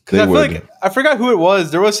 Because I feel like, I forgot who it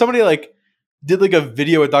was. There was somebody like, did like a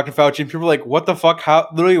video with Dr. Fauci and people were like, what the fuck? How,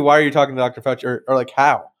 literally, why are you talking to Dr. Fauci? Or like,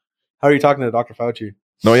 how? How are you talking to Dr. Fauci?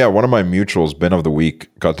 No, yeah. One of my mutuals, Ben of the Week,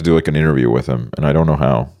 got to do like an interview with him. And I don't know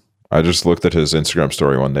how. I just looked at his Instagram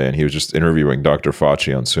story one day and he was just interviewing Dr.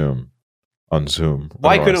 Fauci on Zoom. On Zoom.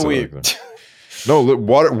 Why couldn't we? No, look,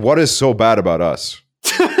 what is so bad about us?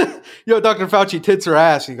 Yo, Dr. Fauci tits her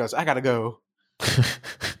ass. He goes, I gotta go.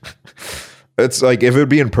 It's like if it would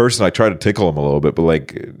be in person, I try to tickle him a little bit, but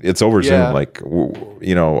like it's over Zoom. Like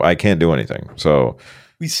I can't do anything. So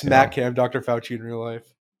we smack him, Dr. Fauci, in real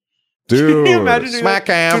life. Dude, can you imagine smack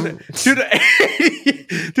him to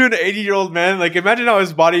an 80-year-old man. Like, imagine how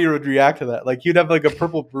his body would react to that. Like, he'd have like a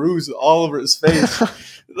purple bruise all over his face.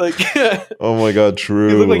 Like, oh my God, true.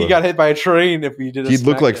 He'd look like he got hit by a train if he did. He'd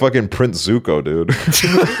look like fucking Prince Zuko, dude.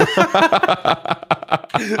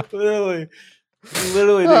 Literally,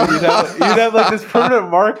 dude. You'd have like this permanent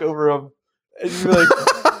mark over him, and you'd be like,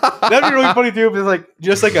 that'd be really funny too. If it's like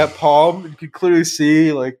just like a palm, you could clearly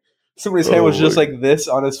see like somebody's hand was just like this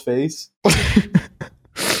on his face.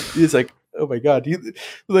 He's like, oh my god,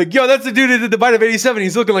 like, yo, that's the dude that did the Bite of 87.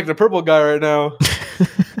 He's looking like the purple guy right now.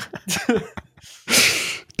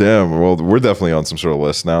 Damn. Well, we're definitely on some sort of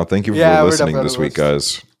list now. Thank you for listening this week,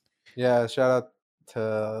 guys. Yeah, shout out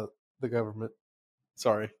to the government.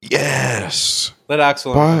 Sorry. Yes. Let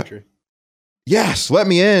Axel in the country. Yes, let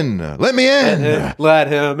me in. Let me in. Let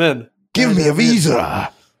him in. Give me a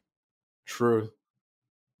visa. True.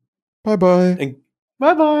 Bye-bye. And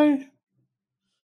bye-bye.